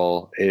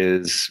model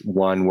is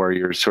one where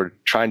you're sort of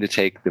trying to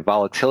take the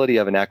volatility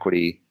of an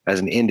equity as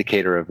an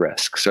indicator of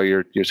risk. So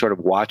you're sort of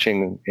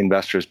watching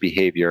investors'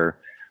 behavior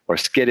or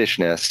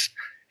skittishness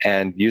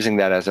and using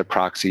that as a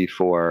proxy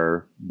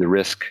for the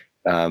risk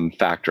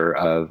factor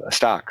of a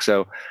stock.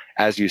 So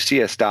as you see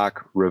a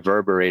stock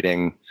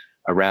reverberating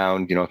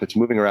around, if it's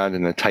moving around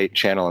in a tight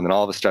channel and then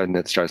all of a sudden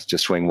it starts to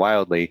swing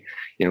wildly,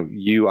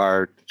 you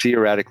are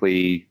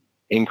theoretically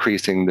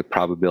increasing the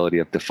probability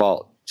of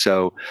default.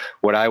 So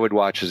what I would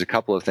watch is a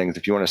couple of things.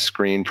 If you want to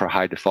screen for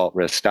high default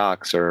risk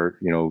stocks or,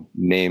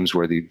 names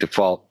where the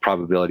default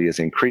probability is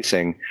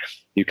increasing,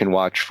 you can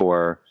watch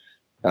for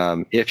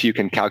if you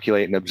can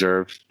calculate and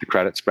observe the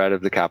credit spread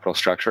of the capital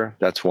structure,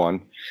 that's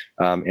one.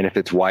 And if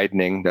it's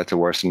widening, that's a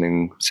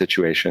worsening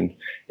situation.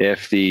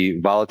 If the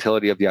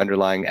volatility of the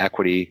underlying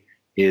equity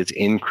is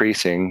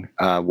increasing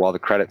while the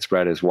credit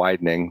spread is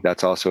widening,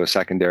 that's also a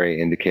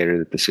secondary indicator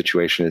that the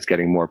situation is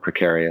getting more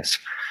precarious.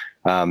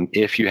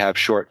 If you have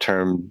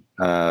short-term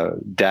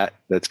debt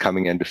that's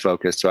coming into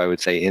focus, so I would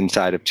say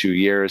inside of 2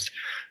 years,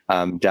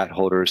 debt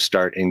holders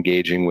start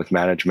engaging with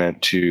management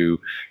to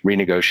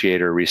renegotiate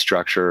or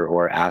restructure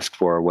or ask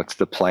for what's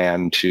the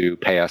plan to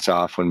pay us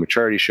off when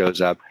maturity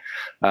shows up.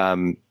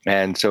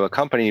 And so a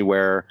company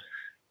where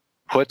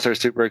puts are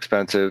super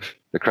expensive,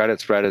 the credit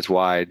spread is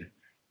wide,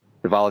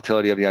 the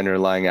volatility of the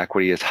underlying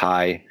equity is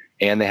high,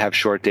 and they have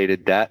short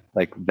dated debt,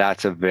 like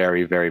that's a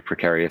very, very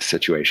precarious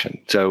situation.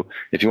 So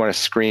if you want to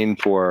screen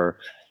for,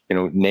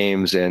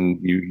 names and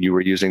you were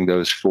using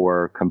those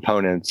 4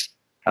 components,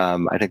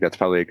 I think that's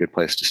probably a good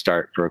place to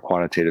start for a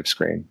quantitative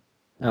screen.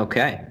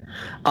 Okay.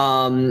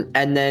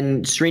 And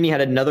then Srini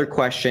had another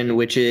question,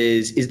 which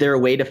is there a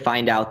way to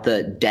find out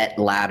the debt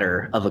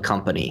ladder of a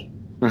company?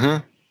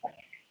 Mm-hmm.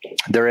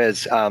 There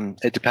is.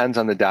 It depends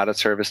on the data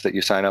service that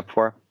you sign up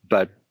for,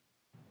 but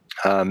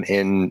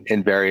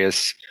in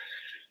various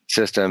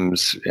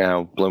systems,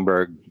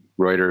 Bloomberg,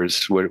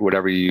 Reuters,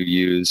 whatever you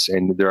use,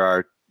 and there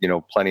are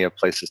plenty of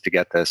places to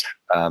get this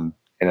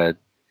in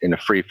a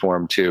free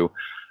form too.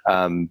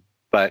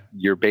 But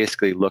you're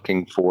basically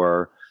looking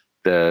for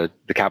the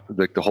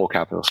whole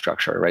capital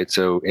structure, right?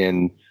 So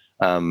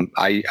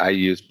I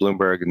use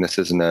Bloomberg, and this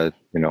isn't a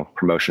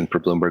promotion for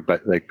Bloomberg,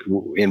 but like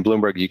in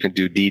Bloomberg you can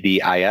do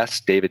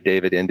DDIS,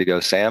 David Indigo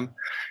Sam,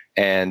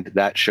 and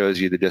that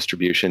shows you the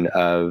distribution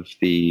of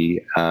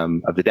the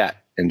debt.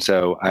 And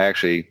so I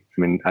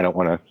don't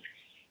want to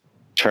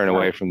turn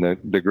away from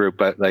the group,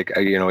 but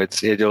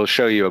it'll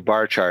show you a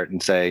bar chart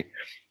and say,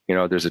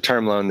 there's a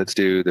term loan that's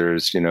due,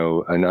 there's,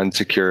 an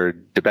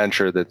unsecured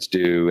debenture that's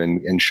due,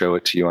 and show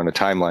it to you on a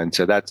timeline.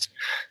 So that's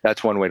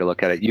one way to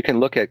look at it. You can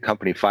look at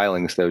company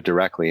filings though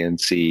directly and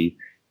see,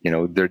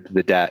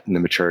 the debt and the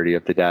maturity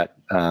of the debt.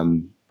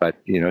 But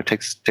it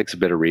takes a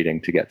bit of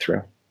reading to get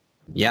through.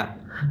 Yeah.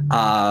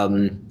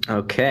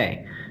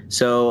 Okay.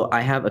 So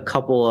I have a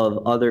couple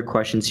of other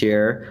questions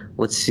here.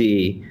 Let's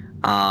see.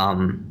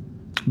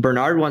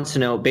 Bernard wants to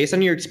know, based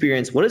on your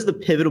experience, what is the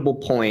pivotal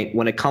point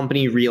when a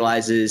company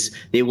realizes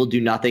they will do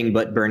nothing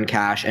but burn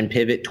cash and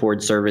pivot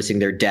towards servicing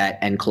their debt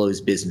and close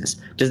business?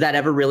 Does that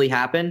ever really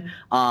happen?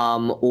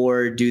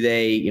 Or do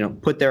they,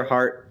 put their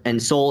heart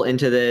and soul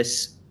into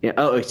this?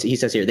 He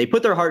says here, they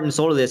put their heart and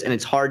soul to this and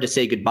it's hard to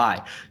say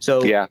goodbye.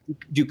 So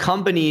do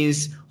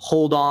companies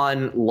hold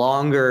on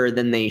longer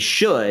than they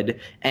should?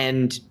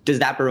 And does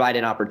that provide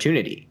an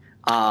opportunity?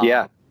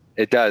 Yeah,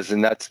 it does.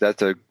 And that's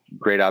a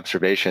great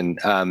observation.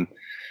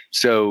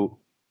 So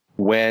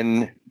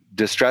when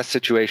distressed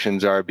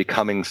situations are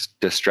becoming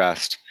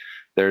distressed,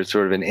 there's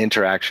sort of an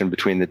interaction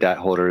between the debt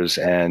holders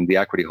and the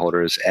equity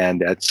holders.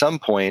 And at some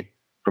point,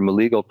 from a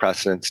legal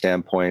precedent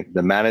standpoint,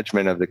 the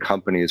management of the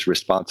company's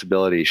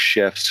responsibility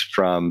shifts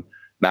from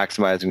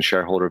maximizing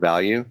shareholder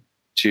value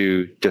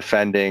to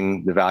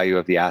defending the value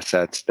of the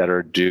assets that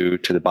are due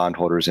to the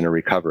bondholders in a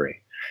recovery.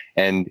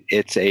 And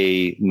it's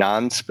a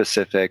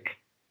non-specific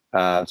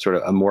sort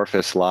of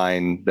amorphous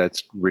line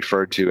that's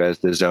referred to as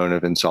the zone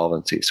of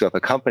insolvency. So if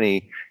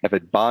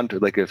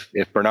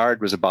if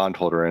Bernard was a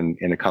bondholder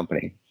in a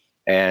company,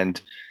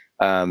 and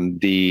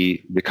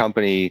the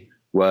company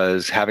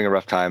was having a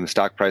rough time, the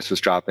stock price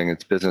was dropping,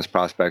 its business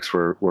prospects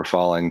were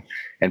falling,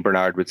 and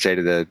Bernard would say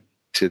to the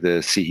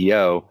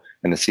CEO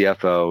and the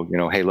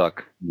CFO, hey,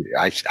 look,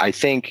 I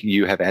think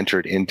you have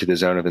entered into the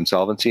zone of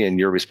insolvency, and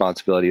your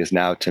responsibility is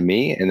now to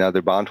me and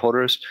other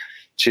bondholders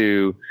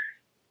to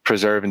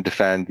preserve and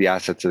defend the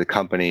assets of the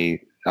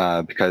company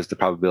because the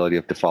probability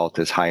of default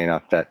is high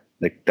enough that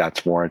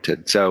that's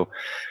warranted. So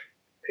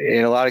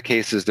in a lot of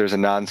cases, there's a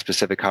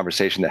non-specific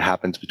conversation that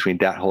happens between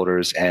debt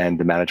holders and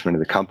the management of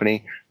the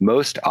company.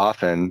 Most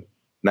often,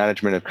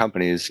 management of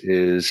companies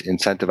is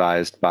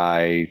incentivized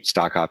by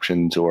stock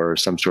options or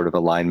some sort of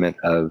alignment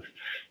of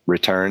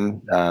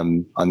return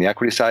on the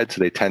equity side.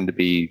 So they tend to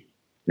be,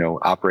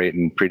 operate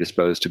and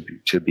predisposed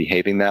to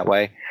behaving that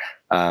way.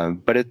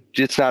 But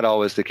it's not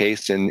always the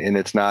case, and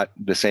it's not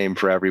the same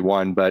for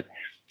everyone. But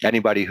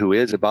anybody who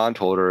is a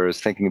bondholder or is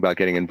thinking about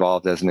getting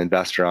involved as an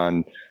investor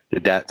on the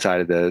debt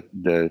side of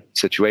the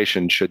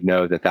situation should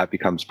know that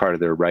becomes part of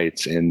their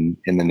rights in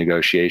the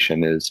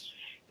negotiation, is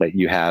that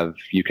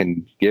you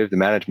can give the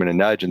management a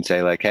nudge and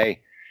say, like, hey,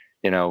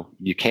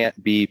 you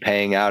can't be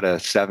paying out a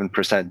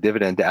 7%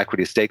 dividend to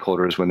equity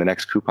stakeholders when the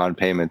next coupon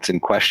payment's in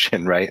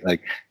question, right?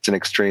 Like, it's an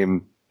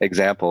extreme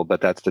example,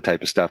 but that's the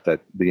type of stuff that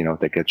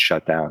that gets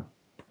shut down.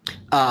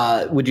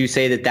 Would you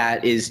say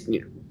that is,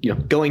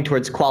 going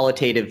towards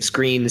qualitative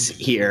screens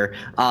here?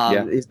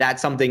 Is that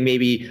something,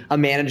 maybe a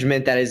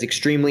management that is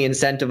extremely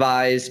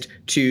incentivized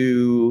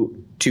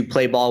to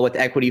play ball with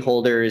equity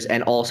holders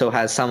and also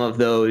has some of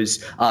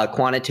those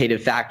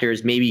quantitative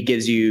factors, maybe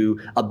gives you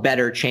a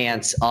better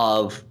chance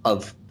of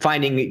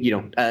finding,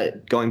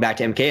 going back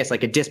to MKS,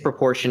 like a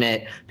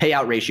disproportionate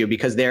payout ratio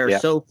because they're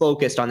so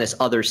focused on this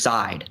other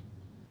side?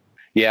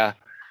 Yeah.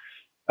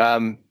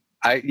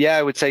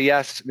 I would say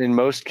yes. In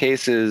most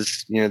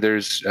cases,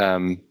 there's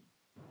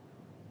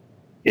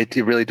it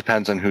really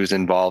depends on who's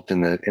involved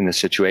in the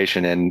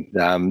situation,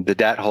 and the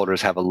debt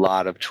holders have a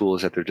lot of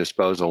tools at their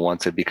disposal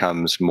once it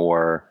becomes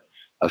more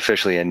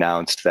officially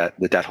announced that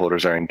the debt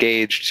holders are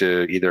engaged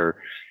to either,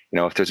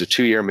 if there's a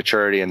 2-year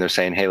maturity and they're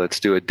saying, hey, let's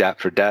do a debt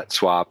for debt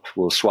swap,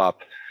 we'll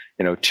swap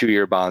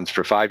 2-year bonds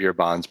for 5-year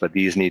bonds, but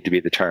these need to be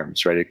the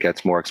terms, right? It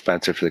gets more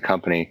expensive for the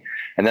company.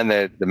 And then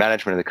the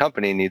management of the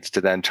company needs to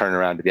then turn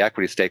around to the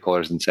equity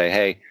stakeholders and say,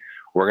 hey,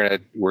 we're gonna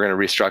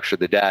restructure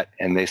the debt.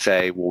 And they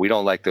say, well, we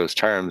don't like those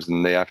terms,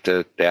 and they have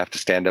to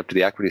stand up to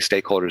the equity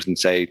stakeholders and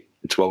say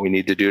it's what we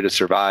need to do to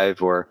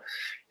survive, or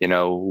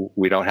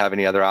we don't have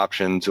any other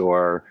options,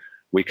 or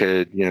we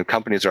could,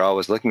 companies are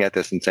always looking at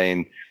this and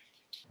saying,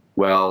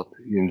 well,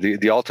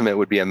 the ultimate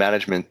would be a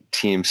management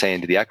team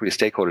saying to the equity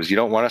stakeholders, you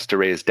don't want us to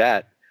raise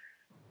debt,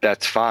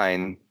 that's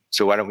fine.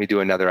 So why don't we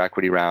do another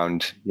equity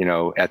round,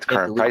 at the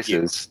current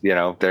prices,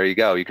 there you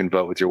go. You can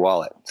vote with your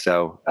wallet.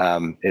 So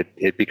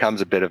it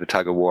becomes a bit of a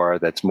tug of war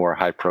that's more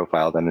high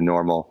profile than a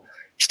normal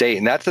state.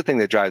 And that's the thing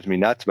that drives me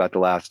nuts about the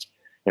last,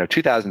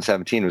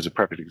 2017 was a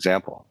perfect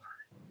example.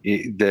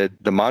 The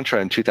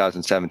mantra in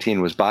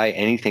 2017 was buy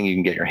anything you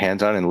can get your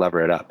hands on and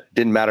lever it up. It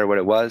didn't matter what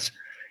it was.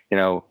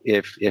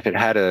 If it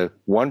had a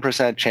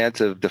 1% chance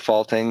of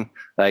defaulting,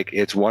 like,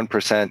 it's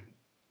 1%,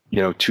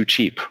 too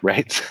cheap,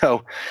 right?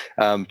 So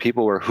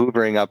people were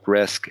hoovering up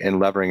risk and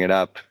levering it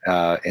up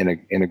in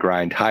a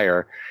grind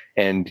higher.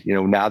 And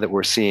now that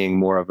we're seeing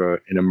more of an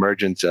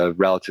emergence of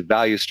relative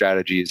value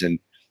strategies and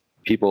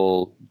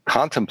people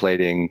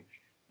contemplating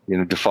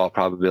default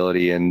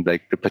probability and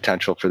like the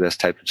potential for this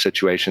type of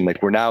situation,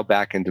 like, we're now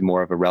back into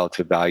more of a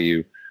relative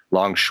value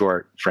long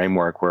short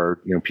framework where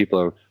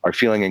people are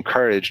feeling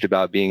encouraged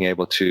about being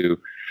able to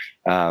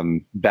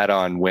bet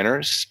on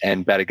winners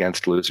and bet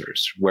against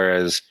losers,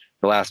 whereas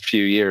the last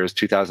few years,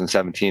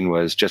 2017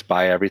 was just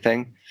buy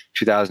everything.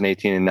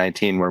 2018 and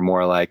 19 were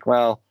more like,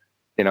 well,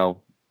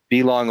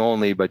 be long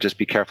only, but just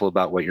be careful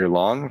about what you're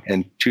long.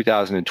 And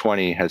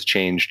 2020 has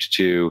changed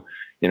to,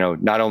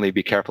 not only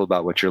be careful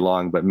about what you're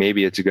long, but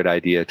maybe it's a good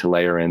idea to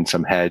layer in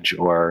some hedge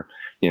or,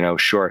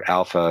 short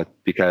alpha,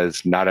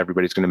 because not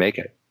everybody's going to make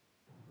it.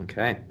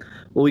 Okay.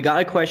 Well, we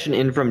got a question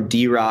in from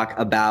D-Rock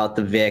about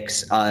the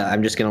VIX.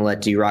 I'm just going to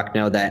let D-Rock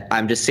know that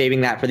I'm just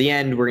saving that for the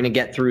end. We're going to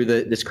get through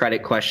these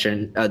credit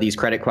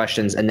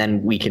questions, and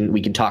then we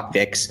can talk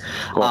VIX.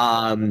 Cool.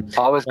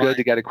 Always good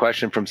to get a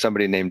question from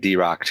somebody named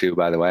D-Rock too,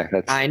 by the way.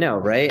 I know,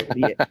 right?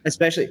 Yeah,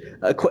 especially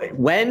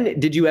when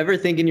did you ever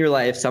think in your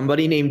life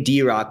somebody named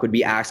D-Rock would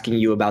be asking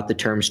you about the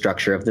term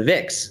structure of the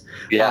VIX?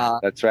 Yeah,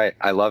 that's right.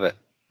 I love it.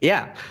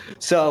 Yeah.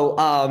 So,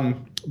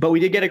 but we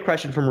did get a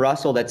question from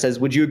Russell that says,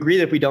 would you agree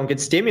that if we don't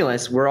get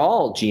stimulus, we're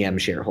all GM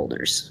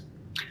shareholders?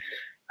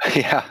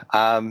 Yeah.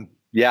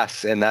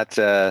 Yes. And that's,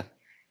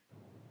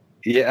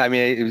 yeah, I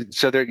mean,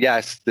 so there,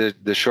 yes,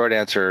 the short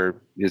answer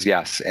is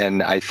yes.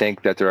 And I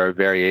think that there are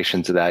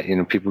variations of that.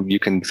 You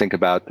can think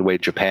about the way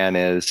Japan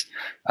is,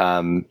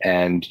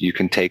 and you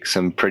can take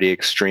some pretty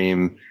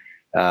extreme,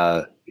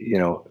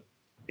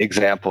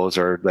 examples,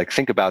 or like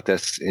think about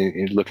this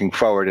in looking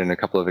forward in a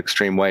couple of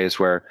extreme ways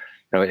where,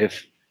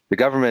 if the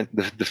government,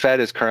 the Fed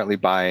is currently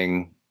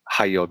buying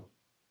high yield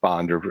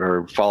bond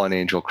or fallen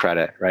angel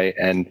credit, right?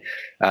 And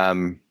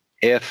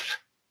if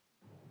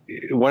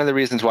one of the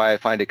reasons why I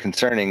find it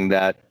concerning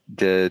that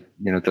the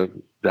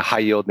high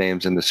yield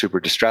names and the super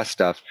distressed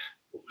stuff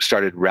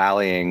started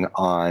rallying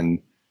on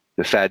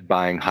the Fed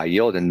buying high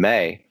yield in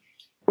May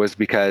was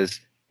because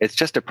it's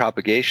just a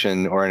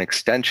propagation or an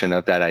extension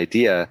of that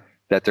idea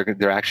that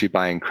they're actually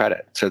buying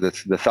credit. So the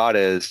thought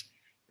is,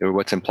 or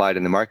what's implied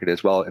in the market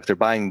is, well, if they're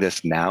buying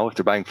this now, if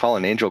they're buying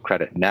fallen angel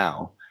credit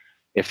now,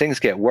 if things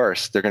get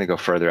worse, they're going to go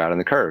further out on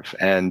the curve.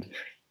 And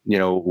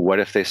what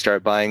if they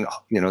start buying,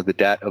 the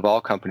debt of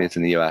all companies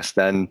in the U.S.?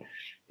 Then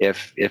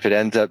if it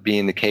ends up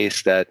being the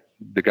case that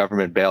the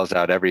government bails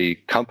out every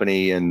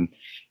company and,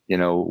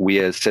 we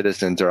as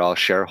citizens are all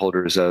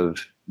shareholders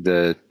of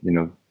the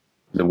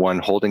one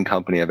holding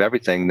company of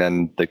everything,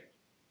 then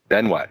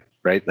what,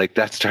 right? Like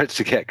that starts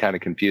to get kind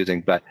of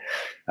confusing. But,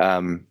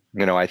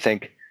 I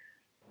think,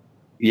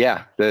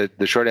 yeah, the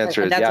short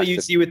answer is that's yes. what you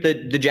see with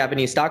the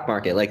Japanese stock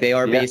market. Like they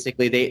are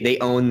basically, they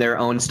own their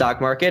own stock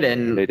market,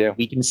 and they do.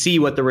 We can see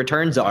what the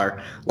returns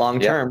are long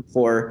term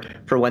for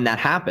when that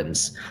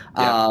happens.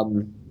 Yeah.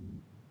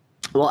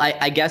 Well,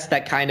 I guess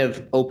that kind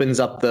of opens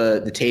up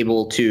the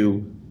table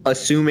to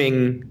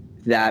assuming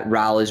that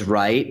Raoul is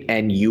right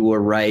and you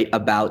were right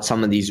about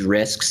some of these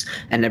risks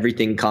and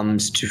everything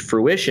comes to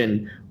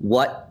fruition.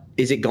 What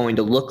is it going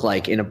to look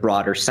like in a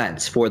broader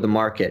sense for the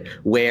market?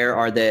 Where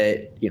are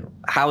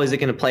how is it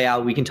going to play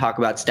out? We can talk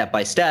about step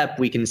by step.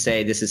 We can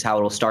say this is how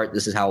it'll start,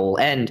 this is how it will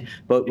end.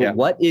 But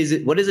what is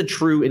a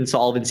true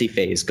insolvency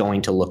phase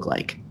going to look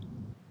like?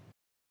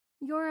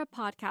 You're a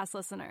podcast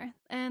listener,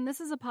 and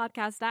this is a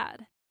podcast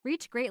ad.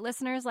 Reach great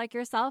listeners like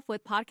yourself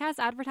with podcast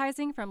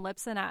advertising from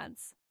Libsyn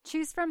Ads.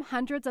 Choose from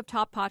hundreds of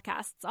top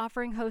podcasts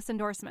offering host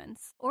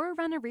endorsements, or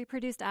run a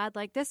reproduced ad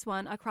like this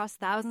one across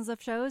thousands of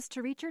shows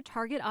to reach your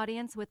target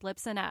audience with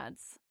Libsyn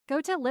Ads.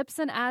 Go to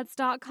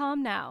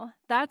libsynads.com now.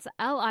 That's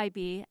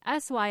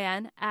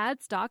LIBSYN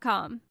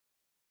ads.com.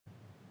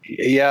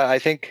 Yeah, I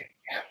think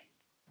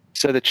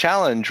so. The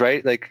challenge,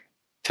 right? Like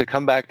to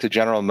come back to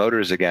General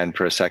Motors again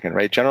for a second,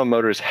 right? General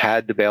Motors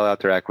had to bail out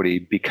their equity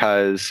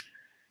because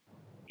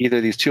either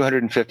these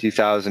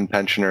 250,000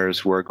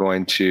 pensioners were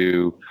going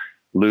to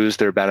lose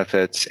their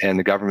benefits and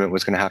the government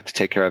was going to have to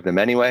take care of them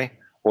anyway,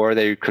 or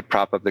they could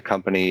prop up the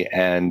company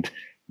and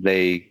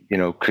they,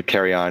 could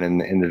carry on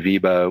and the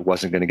VEBA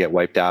wasn't going to get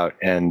wiped out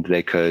and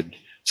they could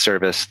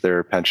service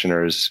their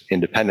pensioners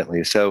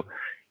independently. So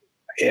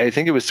I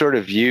think it was sort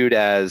of viewed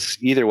as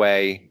either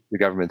way, the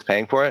government's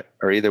paying for it,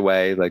 or either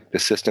way, like the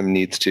system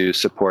needs to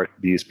support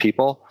these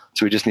people.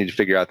 So we just need to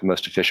figure out the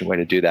most efficient way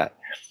to do that.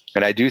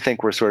 And I do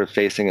think we're sort of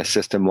facing a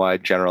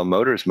system-wide General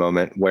Motors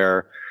moment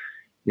where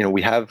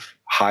we have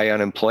high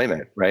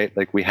unemployment, right?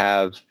 Like we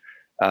have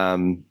a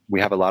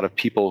lot of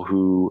people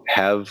who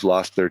have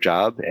lost their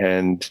job,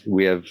 and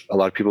we have a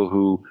lot of people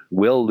who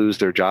will lose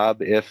their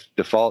job if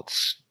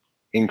defaults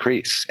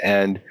increase.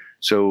 And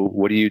so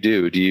what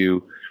do? Do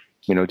you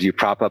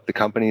prop up the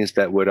companies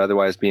that would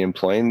otherwise be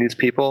employing these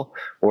people,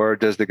 or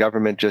does the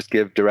government just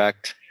give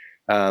direct,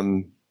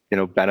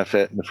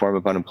 benefit in the form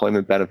of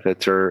unemployment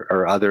benefits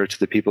or other to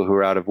the people who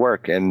are out of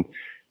work? And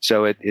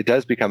so it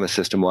does become a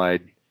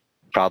system-wide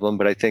problem.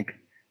 But I think,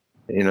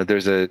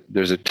 there's a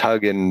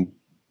tug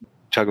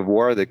of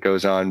war that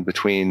goes on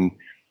between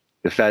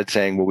the Fed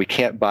saying, well, we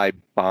can't buy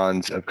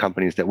bonds of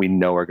companies that we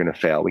know are going to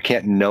fail. We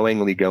can't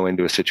knowingly go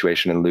into a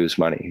situation and lose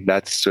money.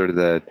 That's sort of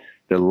the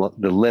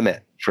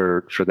limit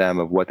for them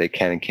of what they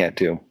can and can't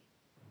do.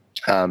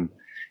 And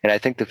I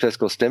think the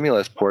fiscal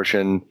stimulus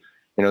portion,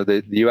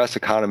 the U.S.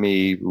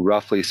 economy,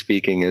 roughly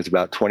speaking, is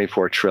about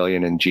 24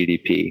 trillion in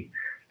GDP.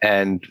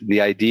 And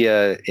the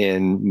idea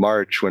in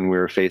March, when we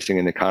were facing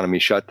an economy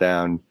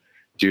shutdown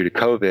due to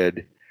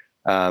COVID,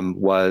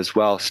 was,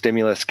 well,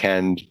 stimulus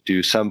can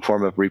do some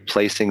form of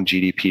replacing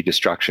GDP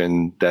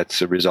destruction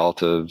that's a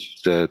result of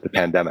the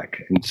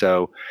pandemic. And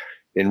so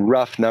in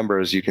rough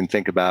numbers, you can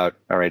think about,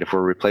 all right, if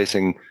we're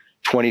replacing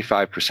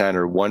 25%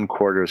 or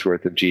 1/4's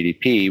worth of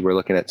GDP, we're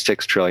looking at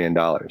 $6 trillion,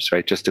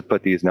 right? Just to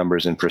put these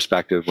numbers in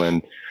perspective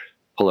when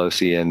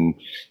Pelosi and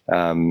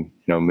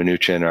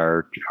Mnuchin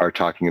are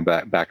talking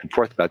about back and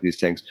forth about these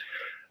things.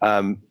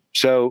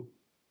 So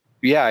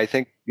yeah, I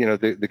think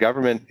the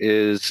government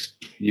is,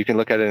 you can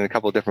look at it in a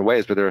couple of different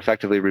ways, but they're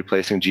effectively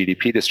replacing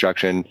GDP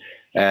destruction.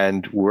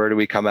 And where do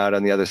we come out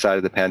on the other side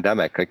of the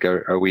pandemic? Like,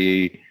 are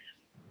we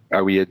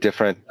a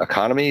different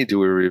economy? Do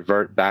we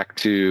revert back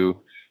to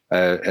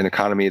an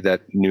economy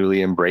that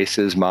newly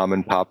embraces mom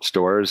and pop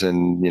stores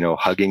and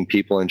hugging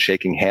people and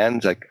shaking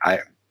hands? Like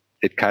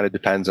it kind of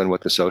depends on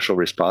what the social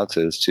response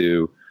is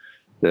to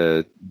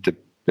the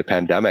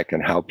pandemic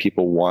and how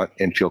people want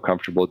and feel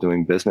comfortable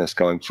doing business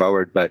going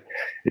forward. But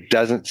it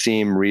doesn't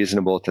seem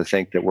reasonable to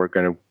think that we're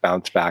going to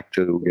bounce back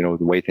to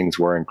the way things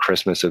were in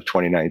Christmas of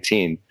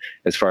 2019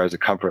 as far as the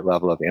comfort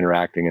level of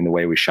interacting and the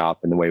way we shop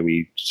and the way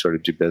we sort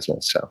of do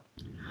business. So.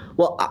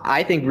 Well,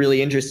 I think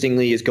really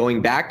interestingly is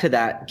going back to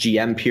that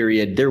GM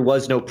period, there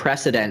was no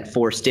precedent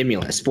for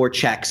stimulus, for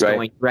checks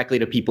going directly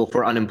to people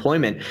for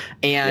unemployment.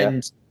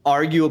 And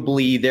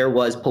arguably there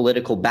was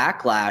political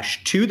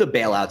backlash to the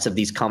bailouts of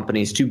these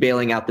companies, to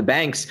bailing out the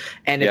banks.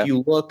 And if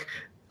you look,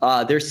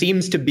 there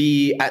seems to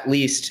be at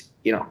least,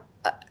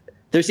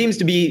 there seems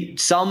to be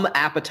some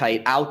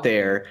appetite out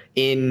there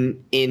in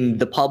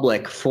the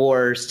public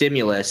for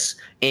stimulus,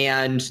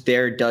 and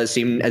there does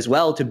seem as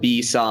well to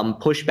be some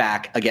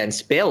pushback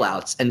against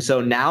bailouts. And so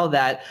now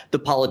that the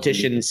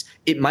politicians,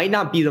 it might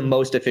not be the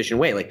most efficient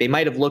way. Like they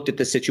might have looked at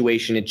the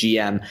situation at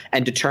GM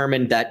and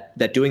determined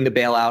that doing the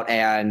bailout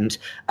and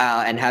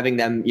having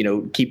them,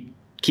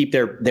 keep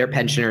their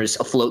pensioners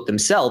afloat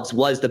themselves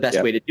was the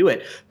best way to do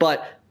it.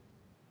 But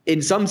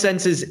in some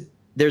senses,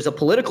 there's a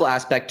political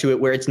aspect to it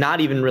where it's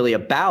not even really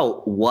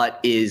about what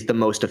is the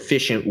most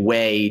efficient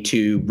way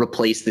to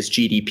replace this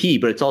GDP,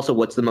 but it's also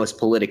what's the most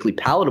politically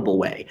palatable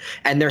way.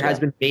 And there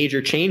has been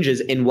major changes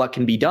in what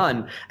can be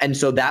done. And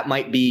so that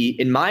might be,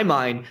 in my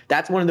mind,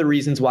 that's one of the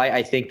reasons why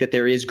I think that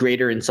there is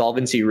greater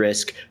insolvency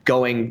risk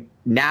going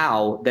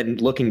now than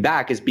looking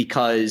back, is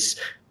because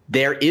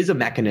there is a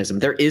mechanism,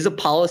 there is a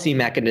policy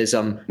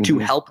mechanism to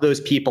help those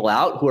people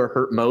out who are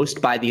hurt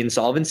most by the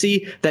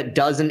insolvency that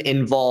doesn't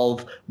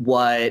involve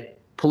what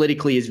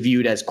politically is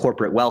viewed as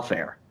corporate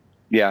welfare.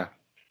 Yeah.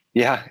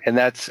 And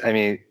that's,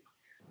 in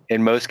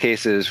most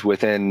cases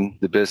within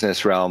the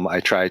business realm,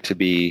 I try to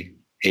be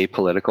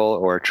apolitical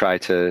or try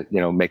to,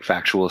 make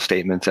factual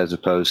statements as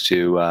opposed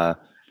to,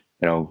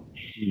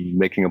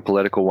 making a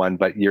political one.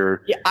 But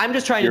I'm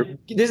just trying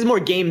this is more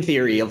game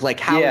theory of like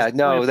how.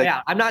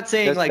 I'm not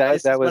saying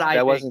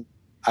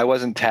I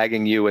wasn't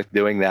tagging you with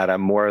doing that.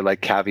 I'm more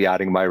like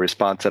caveating my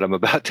response that I'm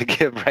about to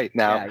give right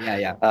now.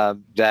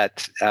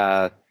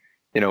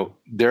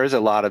 There is a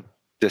lot of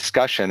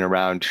discussion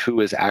around who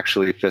is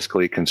actually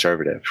fiscally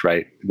conservative,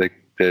 right?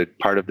 The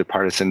part of the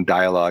partisan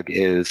dialogue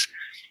is,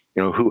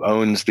 who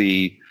owns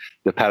the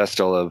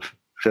pedestal of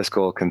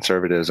fiscal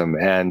conservatism,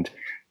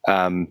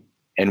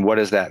 and what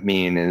does that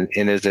mean? And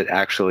is it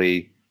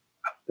actually,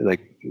 like,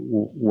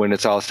 when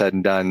it's all said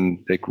and done,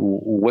 like,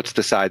 what's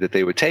the side that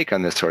they would take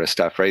on this sort of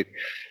stuff, right?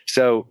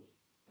 So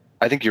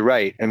I think you're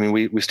right.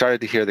 We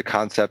started to hear the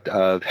concept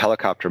of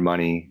helicopter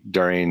money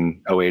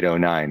during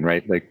 08-09,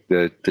 right? Like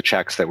the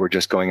checks that were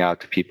just going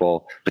out to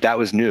people, but that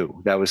was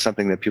new. That was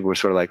something that people were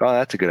sort of like, oh,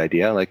 that's a good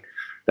idea. Like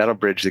that'll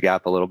bridge the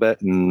gap a little bit.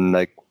 And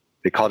like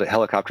they called it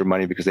helicopter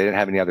money because they didn't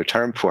have any other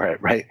term for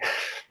it, right?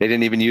 They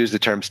didn't even use the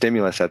term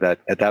stimulus at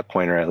that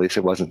point, or at least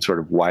it wasn't sort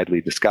of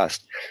widely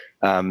discussed.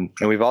 And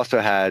we've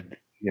also had,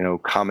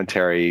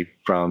 commentary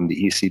from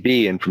the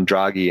ECB and from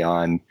Draghi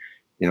on,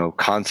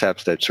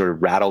 concepts that sort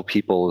of rattle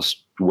people's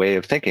way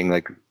of thinking,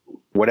 like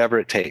whatever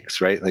it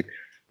takes, right? Like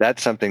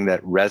that's something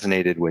that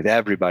resonated with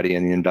everybody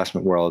in the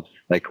investment world.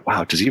 Like,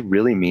 wow, does he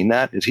really mean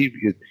that? Is the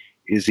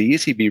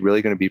ECB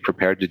really going to be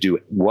prepared to do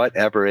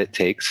whatever it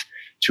takes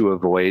to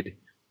avoid,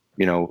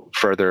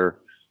 further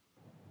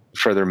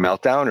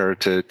meltdown or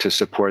to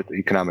support the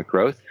economic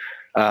growth?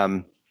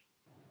 Those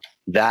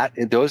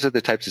are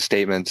the types of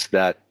statements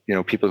that,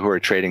 people who are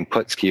trading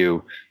put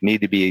skew need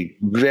to be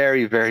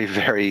very, very,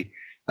 very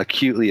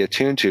acutely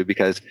attuned to,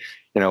 because,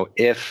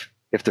 if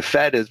the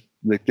Fed is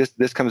like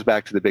this comes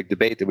back to the big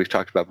debate that we've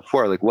talked about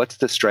before, like what's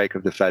the strike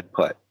of the Fed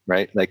put,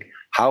 right? Like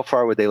how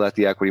far would they let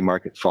the equity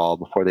market fall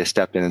before they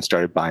stepped in and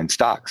started buying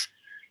stocks?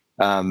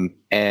 There's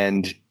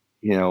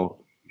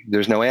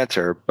no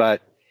answer,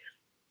 but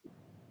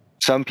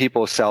some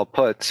people sell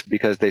puts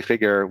because they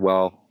figure,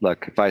 well,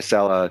 look, if I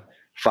sell a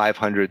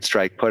 500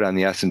 strike put on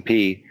the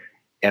S&P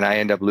and I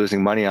end up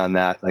losing money on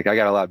that, like I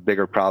got a lot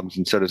bigger problems,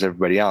 and so does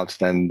everybody else,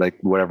 than like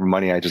whatever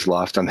money I just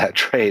lost on that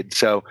trade.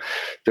 So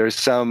there's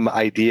some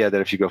idea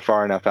that if you go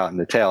far enough out in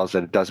the tails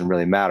that it doesn't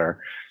really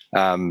matter.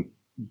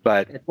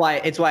 But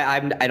it's why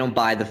I don't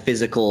buy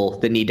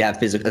the need to have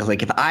physical.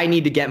 Like if I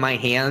need to get my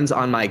hands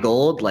on my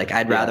gold, like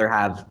I'd rather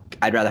have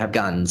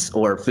guns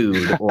or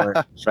food or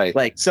right.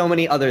 Like so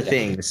many other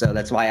things. So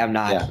that's why I'm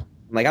not. Yeah.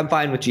 Like I'm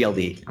fine with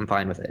GLD. I'm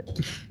fine with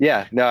it.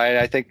 Yeah, no,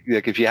 I think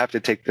like if you have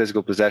to take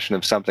physical possession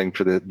of something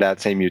for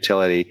that same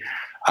utility,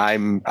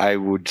 I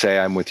would say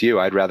I'm with you.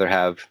 I'd rather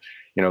have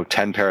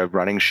 10 pair of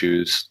running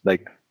shoes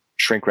like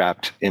shrink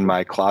wrapped in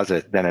my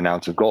closet than an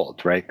ounce of gold,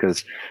 right?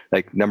 Because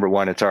like number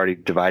one, it's already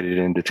divided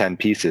into 10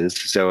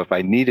 pieces. So if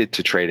I needed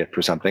to trade it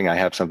for something, I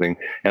have something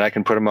and I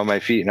can put them on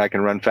my feet and I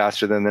can run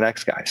faster than the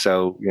next guy.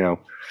 So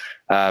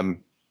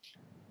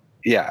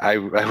yeah, I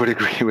would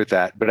agree with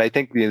that. But I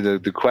think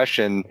the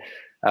question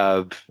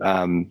of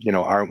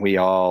aren't we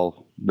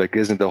all like,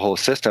 isn't the whole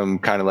system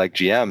kind of like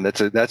GM?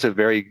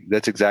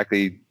 That's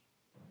exactly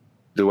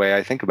the way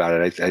I think about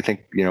it. I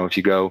think if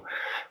you go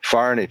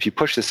far and if you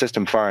push the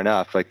system far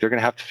enough, like they're going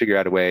to have to figure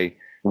out a way.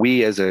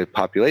 We as a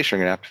population are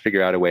going to have to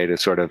figure out a way to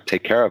sort of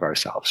take care of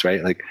ourselves,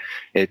 right? Like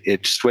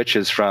it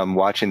switches from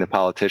watching the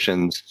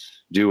politicians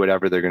do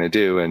whatever they're going to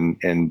do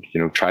and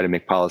try to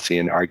make policy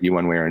and argue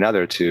one way or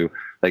another to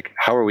like,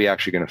 how are we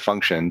actually going to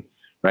function,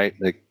 right?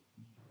 Like,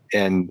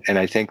 and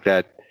I think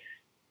that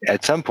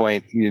at some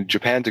point,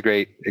 Japan's a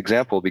great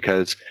example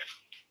because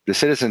the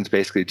citizens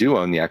basically do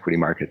own the equity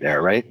market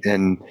there, right?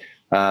 And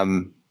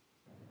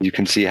you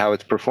can see how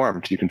it's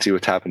performed. You can see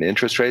what's happened to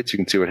interest rates. You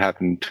can see what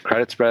happened to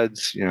credit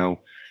spreads. There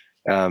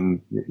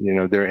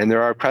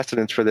are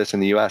precedents for this in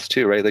the U.S.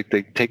 too, right? Like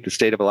they take the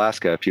state of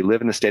Alaska. If you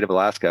live in the state of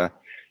Alaska,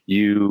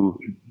 you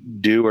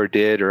do or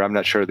did, or I'm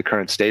not sure the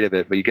current state of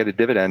it, but you get a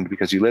dividend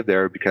because you live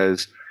there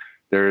because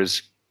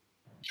there's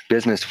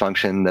business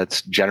function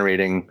that's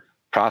generating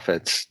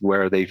profits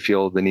where they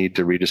feel the need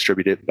to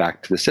redistribute it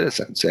back to the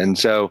citizens. And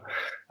so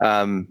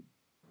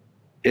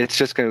it's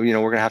just going to,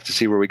 we're going to have to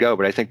see where we go.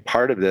 But I think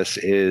part of this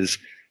is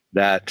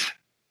that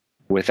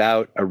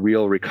without a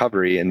real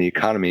recovery in the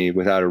economy,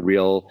 without a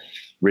real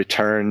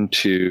return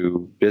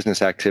to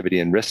business activity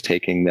and risk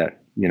taking that,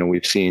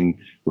 we've seen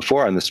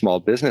before on the small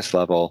business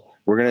level,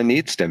 we're going to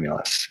need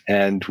stimulus.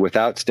 And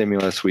without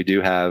stimulus, we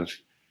do have,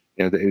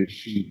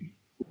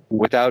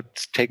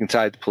 without taking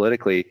sides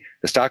politically,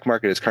 the stock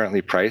market is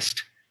currently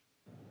priced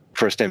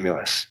for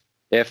stimulus.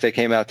 If they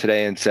came out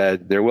today and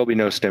said there will be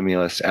no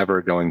stimulus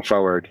ever going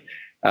forward,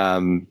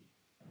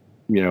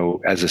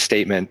 as a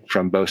statement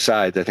from both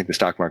sides, I think the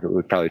stock market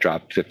would probably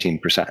drop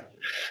 15%.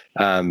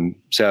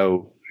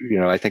 So,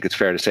 I think it's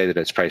fair to say that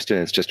it's priced in.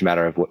 It's just a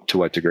matter of to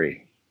what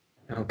degree.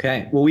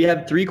 Okay. Well, we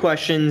have 3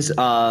 questions.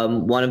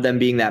 One of them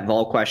being that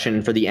vol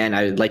question for the end.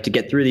 I'd like to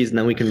get through these and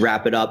then we can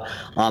wrap it up.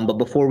 But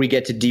before we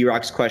get to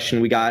D-Rock's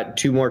question, we got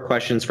 2 more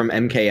questions from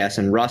MKS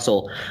and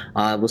Russell.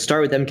 We'll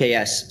start with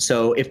MKS.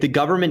 So if the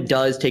government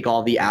does take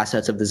all the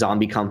assets of the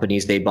zombie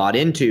companies they bought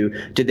into,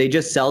 did they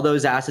just sell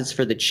those assets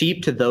for the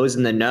cheap to those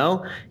in the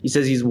know? He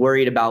says he's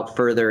worried about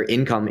further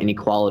income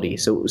inequality.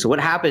 So what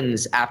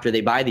happens after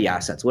they buy the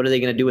assets? What are they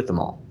going to do with them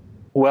all?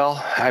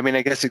 Well, I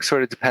guess it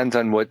sort of depends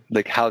on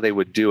how they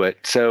would do it.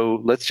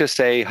 So let's just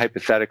say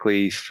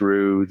hypothetically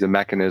through the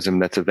mechanism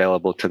that's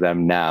available to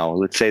them now,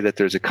 let's say that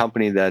there's a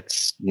company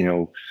that's,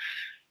 a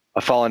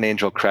fallen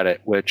angel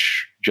credit,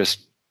 which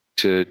just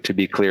to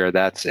be clear,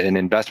 that's an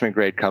investment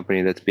grade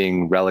company that's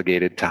being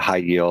relegated to high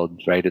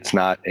yield, right? It's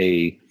not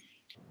a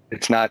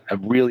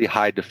really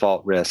high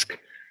default risk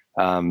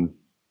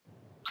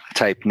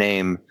type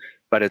name,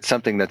 but it's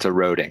something that's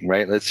eroding,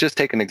 right? Let's just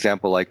take an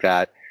example like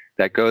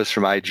that goes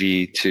from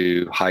IG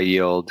to high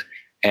yield,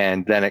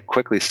 and then it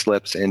quickly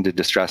slips into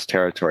distressed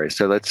territory.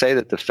 So let's say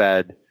that the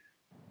Fed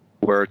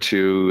were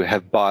to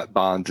have bought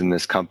bonds in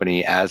this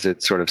company as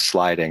it's sort of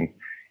sliding,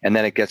 and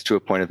then it gets to a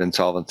point of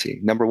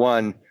insolvency. Number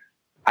one,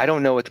 I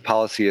don't know what the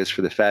policy is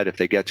for the Fed if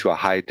they get to a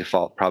high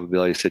default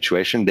probability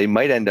situation. They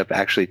might end up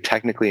actually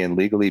technically and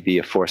legally be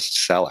a forced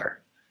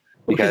seller.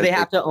 Because they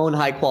have to own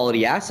high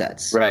quality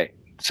assets. Right.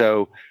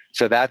 So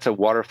that's a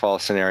waterfall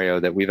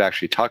scenario that we've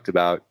actually talked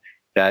about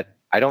that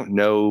I don't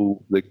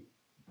know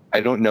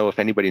if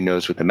anybody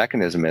knows what the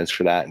mechanism is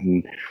for that.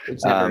 And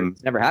it's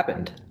never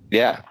happened.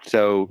 Yeah.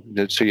 So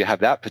you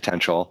have that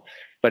potential.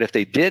 But if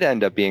they did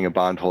end up being a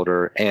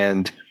bondholder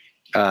and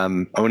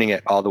owning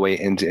it all the way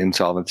into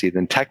insolvency,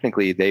 then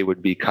technically they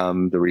would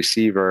become the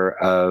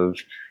receiver of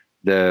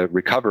the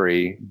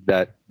recovery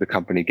that the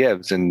company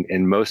gives.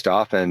 And most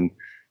often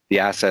the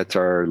assets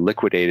are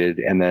liquidated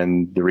and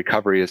then the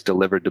recovery is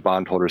delivered to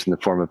bondholders in the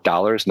form of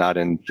dollars, not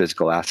in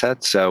physical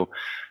assets. So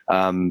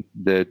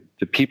the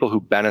people who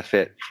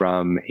benefit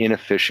from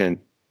inefficient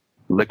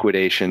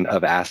liquidation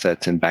of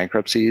assets in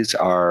bankruptcies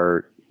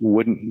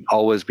wouldn't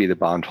always be the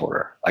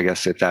bondholder, I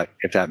guess, if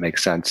that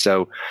makes sense.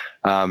 So,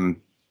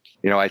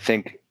 I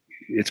think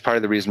it's part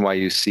of the reason why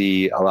you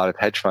see a lot of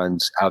hedge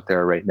funds out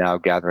there right now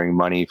gathering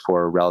money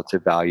for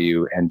relative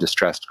value and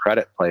distressed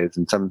credit plays.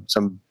 And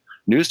some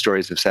news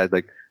stories have said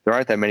there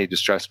aren't that many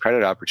distressed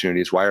credit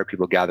opportunities. Why are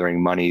people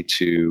gathering money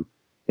to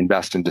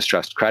invest in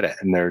distressed credit?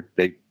 And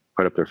they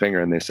put up their finger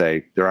and they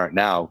say there aren't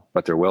now,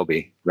 but there will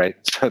be, right?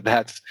 So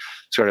that's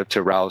sort of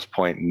to Raul's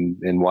point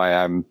and why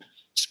I'm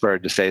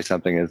spurred to say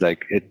something is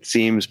it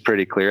seems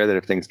pretty clear that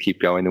if things keep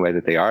going the way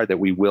that they are, that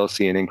we will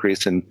see an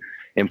increase in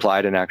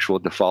implied and actual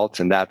defaults.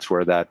 And that's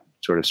where that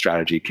sort of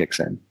strategy kicks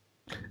in.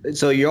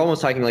 So you're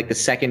almost talking like the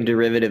second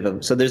derivative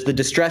of, so there's the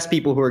distressed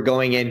people who are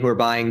going in, who are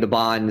buying the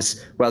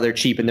bonds while they're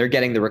cheap and they're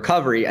getting the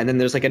recovery. And then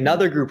there's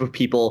another group of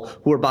people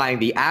who are buying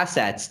the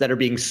assets that are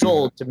being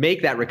sold to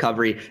make that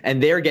recovery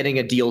and they're getting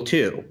a deal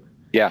too.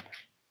 Yeah.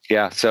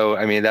 Yeah. So,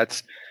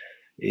 that's,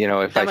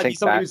 if that I might think be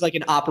somebody who's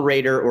an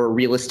operator or a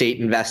real estate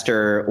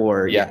investor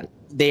or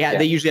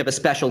they usually have a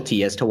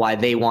specialty as to why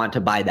they want to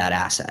buy that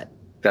asset.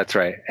 That's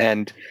right.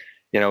 And,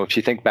 if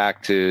you think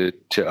back to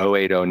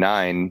 08,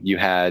 09, you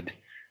had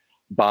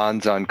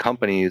bonds on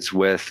companies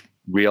with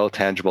real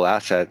tangible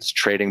assets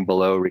trading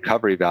below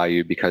recovery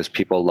value because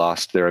people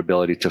lost their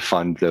ability to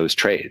fund those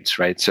trades,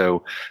 right?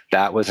 So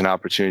that was an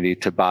opportunity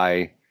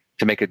to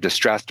make a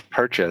distressed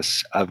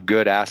purchase of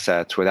good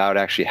assets without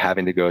actually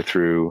having to go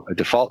through a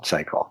default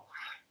cycle.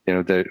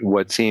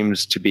 What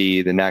seems to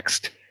be the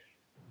next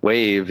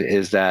wave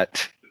is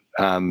that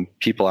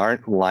people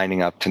aren't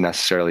lining up to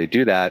necessarily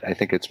do that. I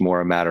think it's more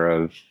a matter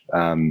of,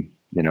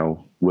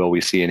 will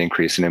we see an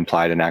increase in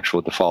implied and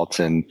actual defaults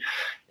in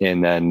in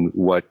then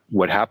what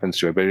happens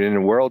to it. But in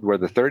a world where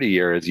the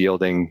 30-year is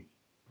yielding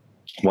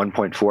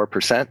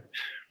 1.4%,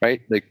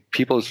 right? Like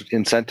people's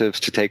incentives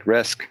to take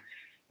risk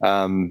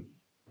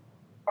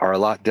are a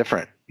lot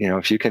different.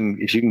 If you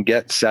can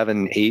get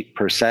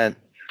 7-8%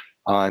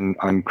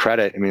 on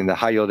credit, I mean, the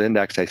high yield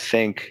index, I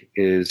think,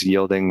 is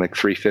yielding like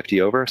 350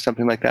 over,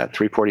 something like that,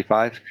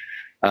 345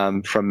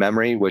 from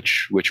memory,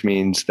 which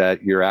means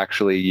that you're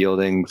actually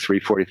yielding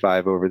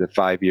 345 over the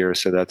 5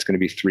 years. So that's going to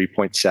be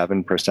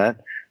 3.7%.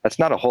 That's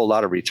not a whole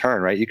lot of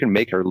return, right? You can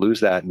make or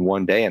lose that in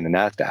one day in the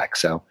NASDAQ.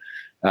 So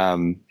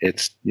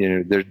it's,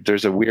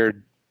 there's a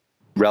weird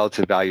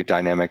relative value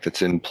dynamic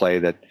that's in play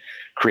that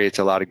creates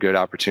a lot of good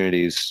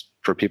opportunities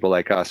for people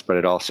like us, but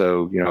it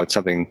also, it's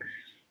something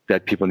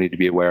that people need to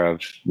be aware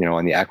of,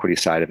 on the equity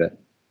side of it.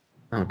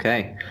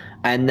 Okay.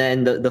 And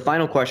then the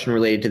final question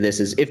related to this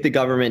is, if the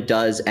government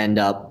does end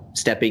up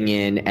stepping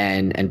in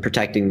and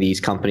protecting these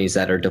companies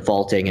that are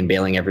defaulting and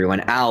bailing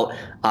everyone out,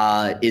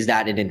 is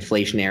that an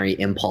inflationary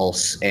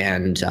impulse?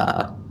 And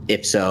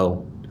if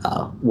so,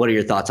 what are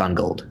your thoughts on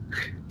gold?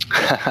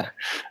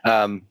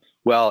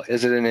 Well,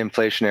 is it an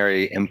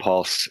inflationary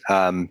impulse?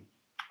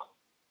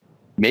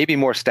 Maybe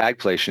more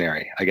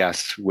stagflationary, I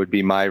guess, would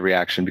be my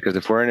reaction, because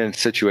if we're in a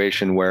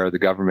situation where the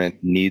government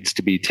needs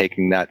to be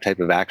taking that type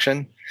of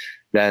action,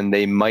 then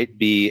they might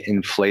be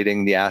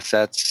inflating the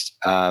assets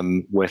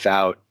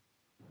without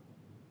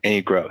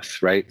any growth,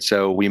 right?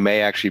 So we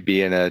may actually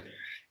be in an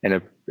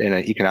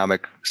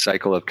economic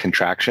cycle of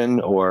contraction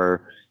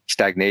or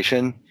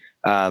stagnation,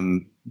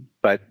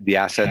 but the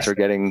assets are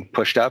getting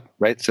pushed up,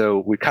 right?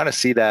 So we kind of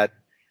see that.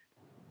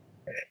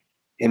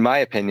 In my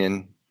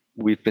opinion,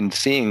 we've been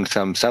seeing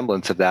some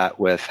semblance of that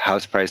with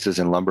house prices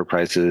and lumber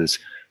prices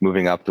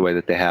moving up the way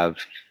that they have,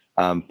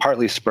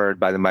 partly spurred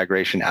by the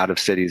migration out of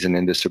cities and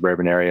into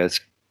suburban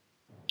areas,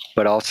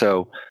 but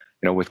also,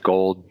 with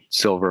gold,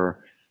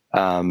 silver,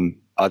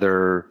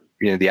 other,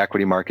 the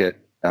equity market,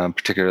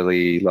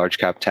 particularly large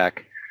cap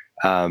tech.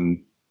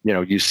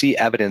 You see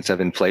evidence of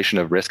inflation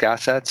of risk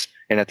assets,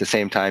 and at the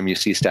same time, you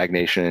see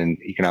stagnation in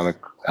economic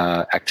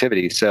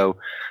activity. So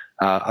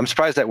I'm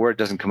surprised that word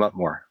doesn't come up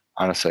more,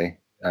 honestly.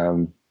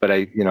 But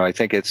I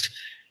think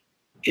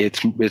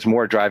it's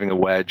more driving a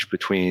wedge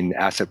between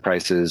asset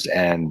prices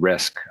and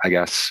risk, I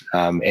guess.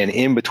 And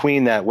in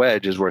between that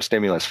wedge is where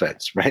stimulus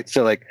fits, right?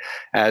 So like,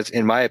 as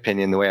in my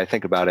opinion, the way I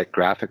think about it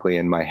graphically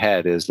in my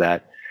head is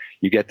that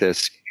you get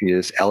this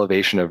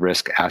elevation of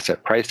risk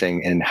asset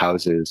pricing in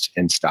houses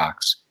and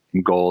stocks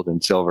and gold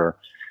and silver,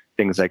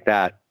 things like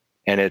that.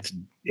 And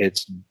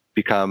it's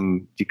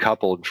become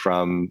decoupled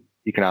from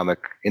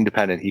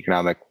independent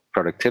economic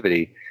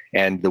productivity.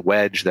 And the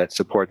wedge that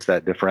supports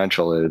that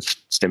differential is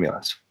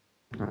stimulus.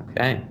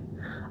 Okay.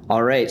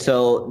 All right.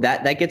 So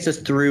that gets us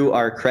through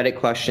our credit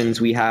questions.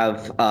 We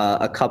have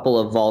a couple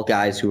of Vault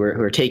guys who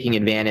are taking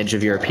advantage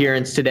of your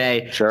appearance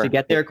today to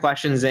get their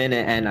questions in,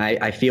 and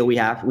I feel we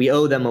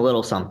owe them a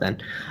little something.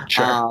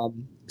 Sure.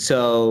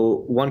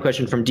 So one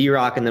question from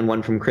D-Rock and then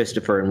one from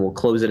Christopher, and we'll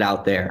close it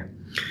out there.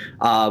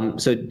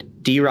 So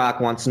D-Rock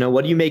wants to know,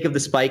 what do you make of the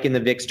spike in the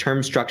VIX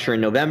term structure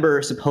in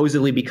November,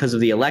 supposedly because of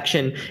the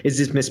election? Is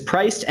this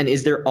mispriced, and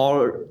is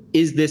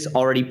this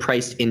already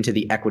priced into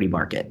the equity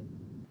market?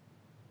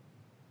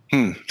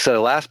 So the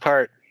last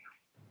part,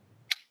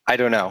 I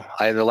don't know.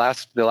 The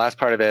last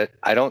part of it,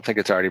 I don't think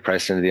it's already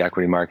priced into the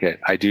equity market.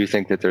 I do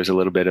think that there's a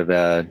little bit of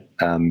a,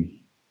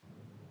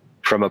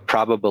 from a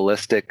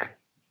probabilistic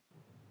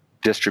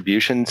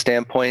distribution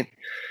standpoint,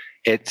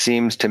 it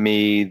seems to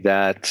me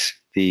that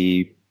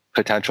the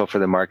potential for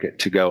the market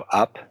to go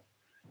up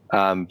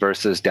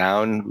versus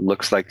down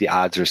looks like the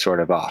odds are sort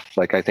of off.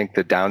 Like, I think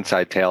the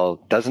downside tail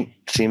doesn't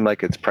seem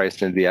like it's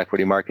priced into the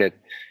equity market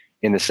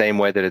in the same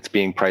way that it's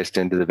being priced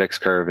into the VIX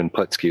curve and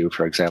put skew,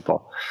 for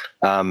example.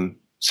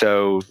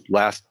 So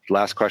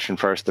last question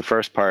first. The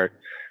first part,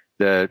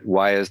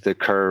 why is the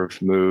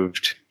curve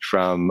moved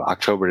from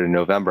October to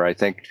November? I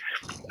think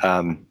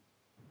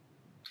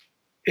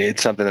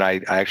it's something that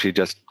I actually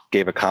just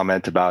gave a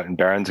comment about in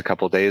Barron's a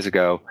couple of days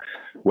ago,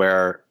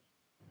 where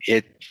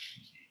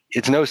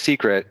it's no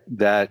secret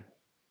that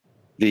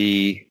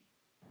the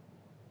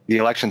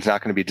election's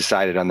not going to be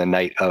decided on the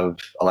night of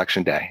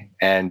election day,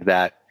 and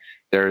that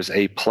there's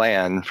a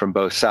plan from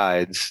both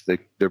sides.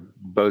 They're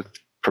both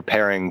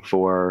preparing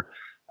for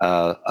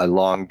a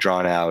long,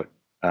 drawn-out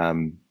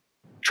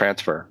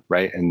transfer,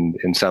 right?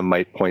 And some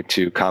might point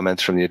to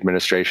comments from the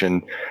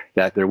administration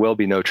that there will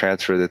be no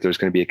transfer, that there's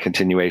going to be a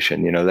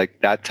continuation.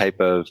 Like that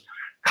type of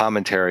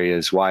commentary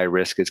is why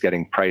risk is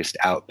getting priced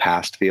out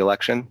past the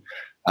election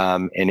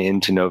and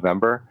into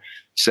November.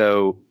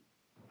 So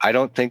I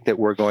don't think that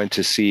we're going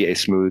to see a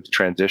smooth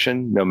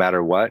transition no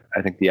matter what.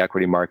 I think the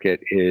equity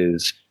market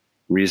is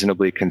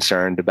reasonably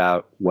concerned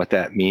about what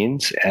that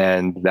means,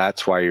 and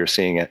that's why you're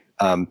seeing it.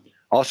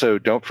 Also,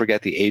 don't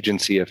forget the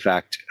agency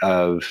effect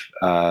of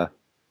all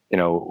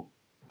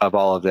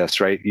of this,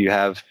 right? You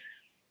have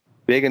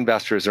big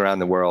investors around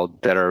the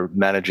world that are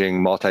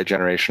managing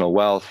multi-generational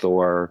wealth,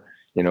 or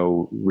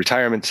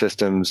retirement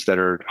systems that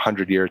are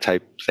 100-year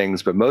type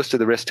things. But most of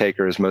the risk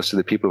takers, most of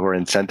the people who are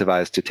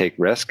incentivized to take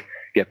risk,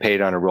 get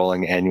paid on a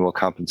rolling annual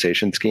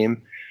compensation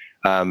scheme.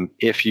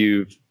 If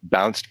you've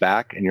bounced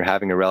back and you're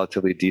having a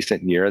relatively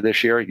decent year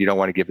this year, you don't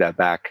want to give that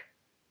back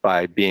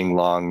by being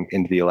long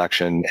into the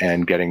election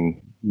and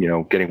getting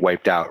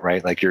wiped out,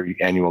 right? Like your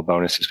annual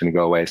bonus is going to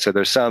go away. So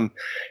there's some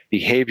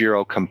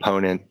behavioral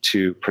component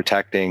to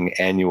protecting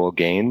annual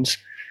gains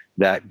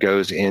that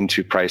goes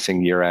into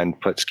pricing year-end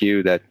put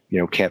skew that,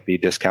 can't be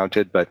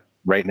discounted. But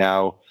right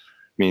now,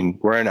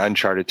 we're in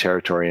uncharted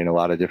territory in a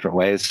lot of different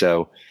ways.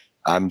 So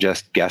I'm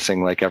just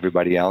guessing like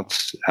everybody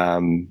else.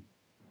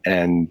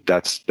 And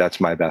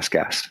that's my best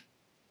guess.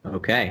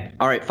 Okay.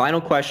 All right.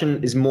 Final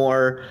question is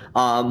more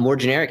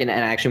generic and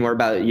actually more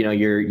about,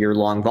 your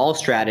long vol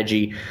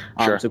strategy.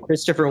 Sure. So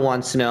Christopher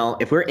wants to know,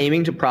 if we're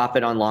aiming to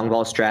profit on long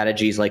vol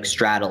strategies like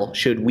straddle,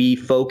 should we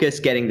focus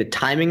getting the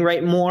timing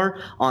right more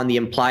on the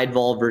implied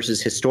vol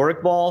versus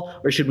historic vol,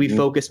 or should we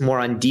focus more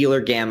on dealer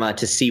gamma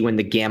to see when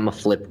the gamma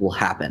flip will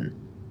happen?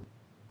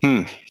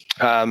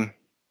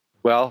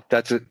 Well,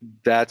 that's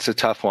a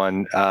tough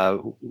one.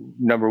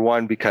 Number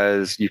one,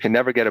 because you can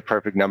never get a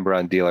perfect number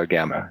on dealer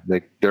gamma.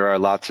 There are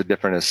lots of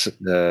different,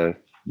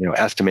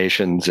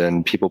 estimations,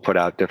 and people put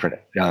out different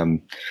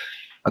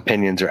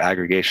opinions or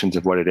aggregations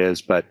of what it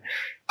is. But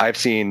I've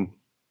seen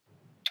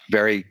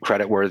very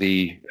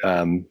creditworthy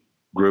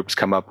groups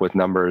come up with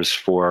numbers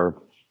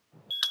for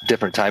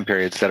different time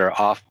periods that are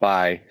off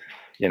by,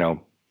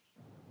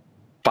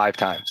 5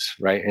 times,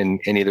 right, in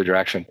either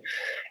direction.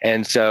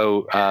 And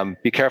so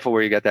be careful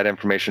where you get that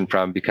information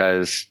from,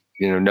 because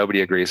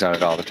nobody agrees on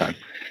it all the time.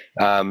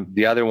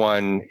 The other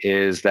one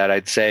is that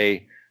I'd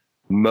say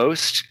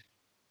most,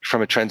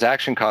 from a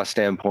transaction cost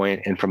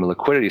standpoint and from a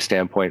liquidity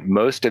standpoint,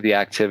 most of the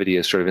activity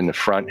is sort of in the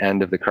front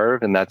end of the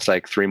curve, and that's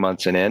like 3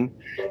 months and in.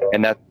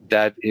 And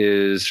that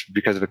is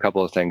because of a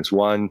couple of things.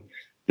 One,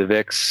 the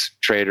VIX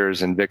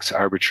traders and VIX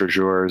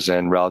arbitrageurs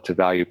and relative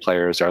value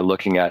players are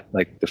looking at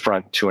like the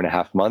front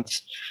 2.5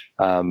 months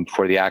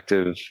for the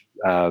active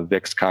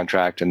VIX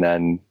contract, and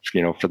then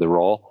for the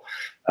roll.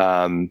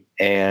 And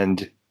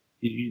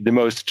the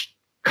most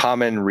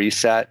common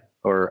reset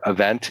or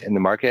event in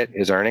the market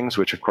is earnings,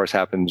 which of course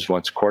happens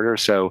once a quarter.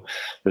 So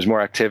there's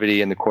more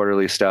activity in the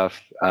quarterly stuff.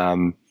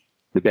 The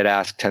bid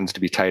ask tends to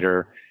be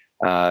tighter.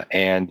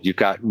 And you've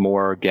got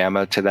more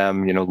gamma to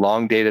them.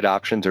 Long dated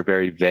options are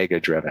very Vega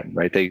driven,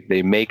 right?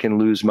 They make and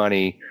lose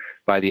money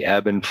by the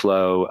ebb and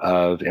flow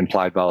of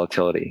implied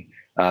volatility.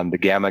 The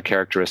gamma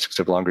characteristics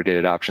of longer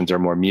dated options are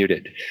more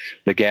muted.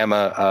 The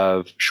gamma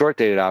of short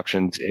dated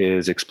options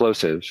is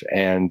explosive,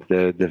 and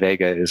the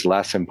Vega is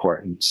less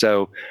important.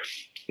 So,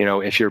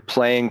 if you're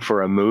playing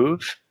for a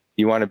move,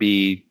 you want to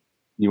be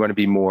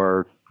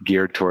more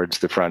geared towards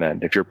the front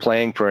end. If you're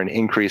playing for an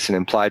increase in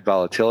implied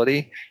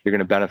volatility, you're going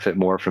to benefit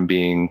more from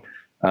being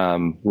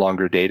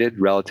longer dated,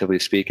 relatively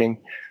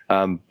speaking.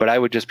 But I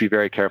would just be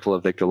very careful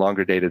of the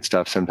longer dated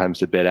stuff. Sometimes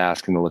the bid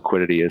ask and the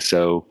liquidity is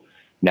so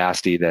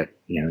nasty that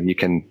you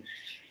can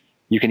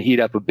eat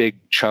up a big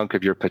chunk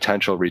of your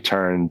potential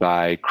return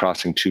by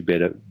crossing too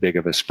big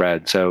of a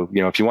spread. So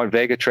if you want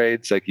Vega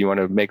trades, like you want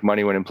to make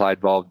money when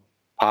implied vol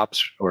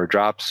pops or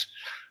drops,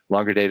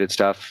 longer dated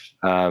stuff.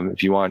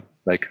 If you want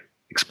like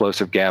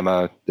explosive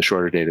gamma, the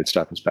shorter dated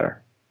stuff is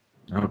better.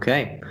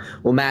 Okay.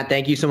 Well, Matt,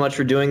 thank you so much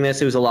for doing this.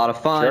 It was a lot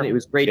of fun. Sure. It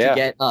was great to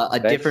get a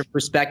different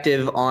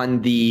perspective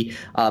on the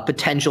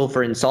potential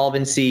for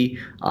insolvency.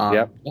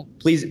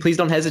 Please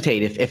don't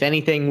hesitate. If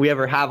anything we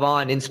ever have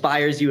on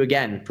inspires you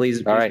again,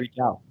 please reach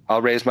out.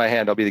 I'll raise my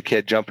hand. I'll be the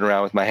kid jumping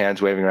around with my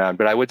hands waving around.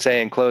 But I would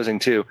say in closing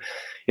too,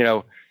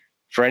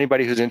 for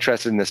anybody who's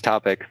interested in this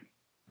topic,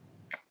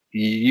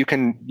 you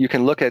can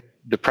look at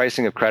the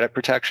pricing of credit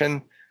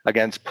protection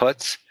against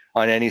puts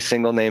on any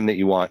single name that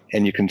you want.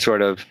 And you can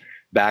sort of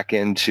back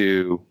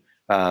into,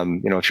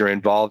 if you're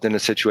involved in a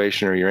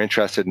situation or you're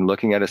interested in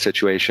looking at a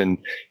situation,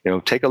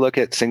 take a look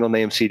at single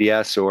name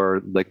CDS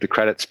or like the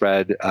credit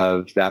spread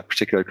of that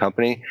particular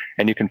company,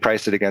 and you can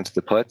price it against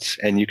the puts,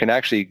 and you can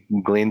actually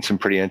glean some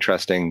pretty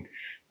interesting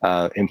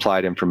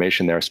implied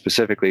information there,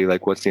 specifically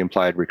like what's the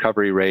implied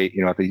recovery rate.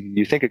 If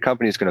you think a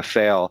company is going to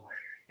fail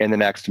in the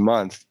next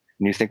month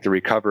and you think the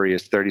recovery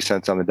is 30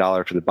 cents on the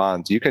dollar for the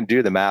bonds, you can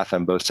do the math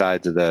on both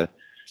sides of the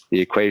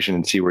equation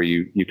and see where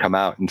you come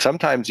out. And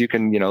sometimes you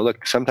can,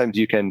 sometimes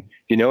you can, if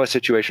you know a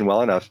situation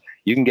well enough,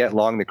 you can get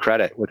long the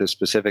credit with a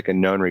specific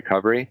and known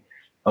recovery,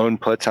 own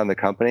puts on the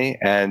company,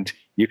 and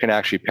you can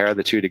actually pair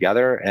the two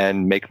together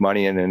and make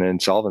money in an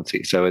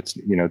insolvency. So it's,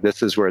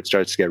 this is where it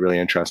starts to get really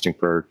interesting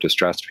for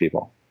distressed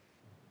people.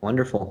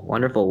 Wonderful.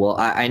 Well,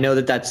 I know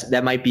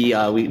that might be,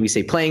 we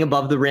say playing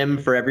above the rim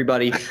for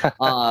everybody,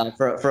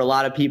 for a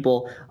lot of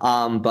people.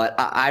 But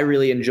I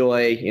really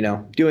enjoy,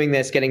 doing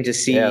this, getting to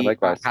see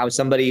how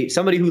somebody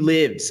who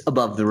lives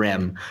above the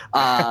rim,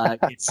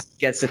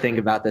 gets to think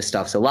about this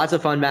stuff. So lots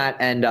of fun, Matt,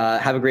 and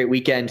have a great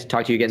weekend.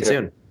 Talk to you again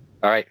soon.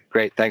 All right.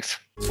 Great. Thanks.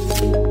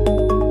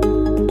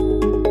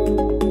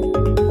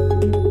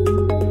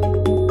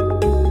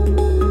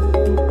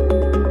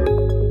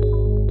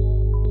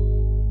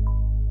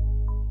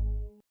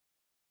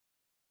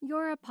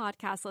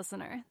 podcast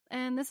listener,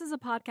 and this is a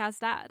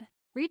podcast ad.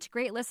 Reach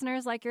great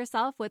listeners like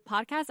yourself with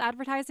podcast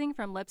advertising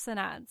from Libsyn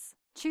Ads.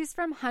 Choose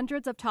from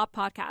hundreds of top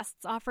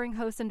podcasts offering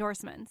host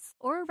endorsements,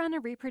 or run a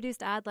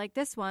reproduced ad like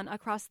this one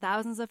across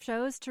thousands of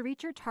shows to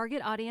reach your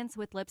target audience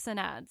with Libsyn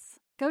Ads.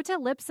 Go to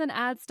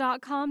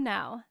libsynads.com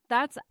now.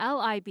 That's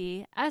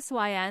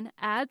LIBSYN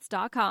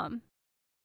ads.com.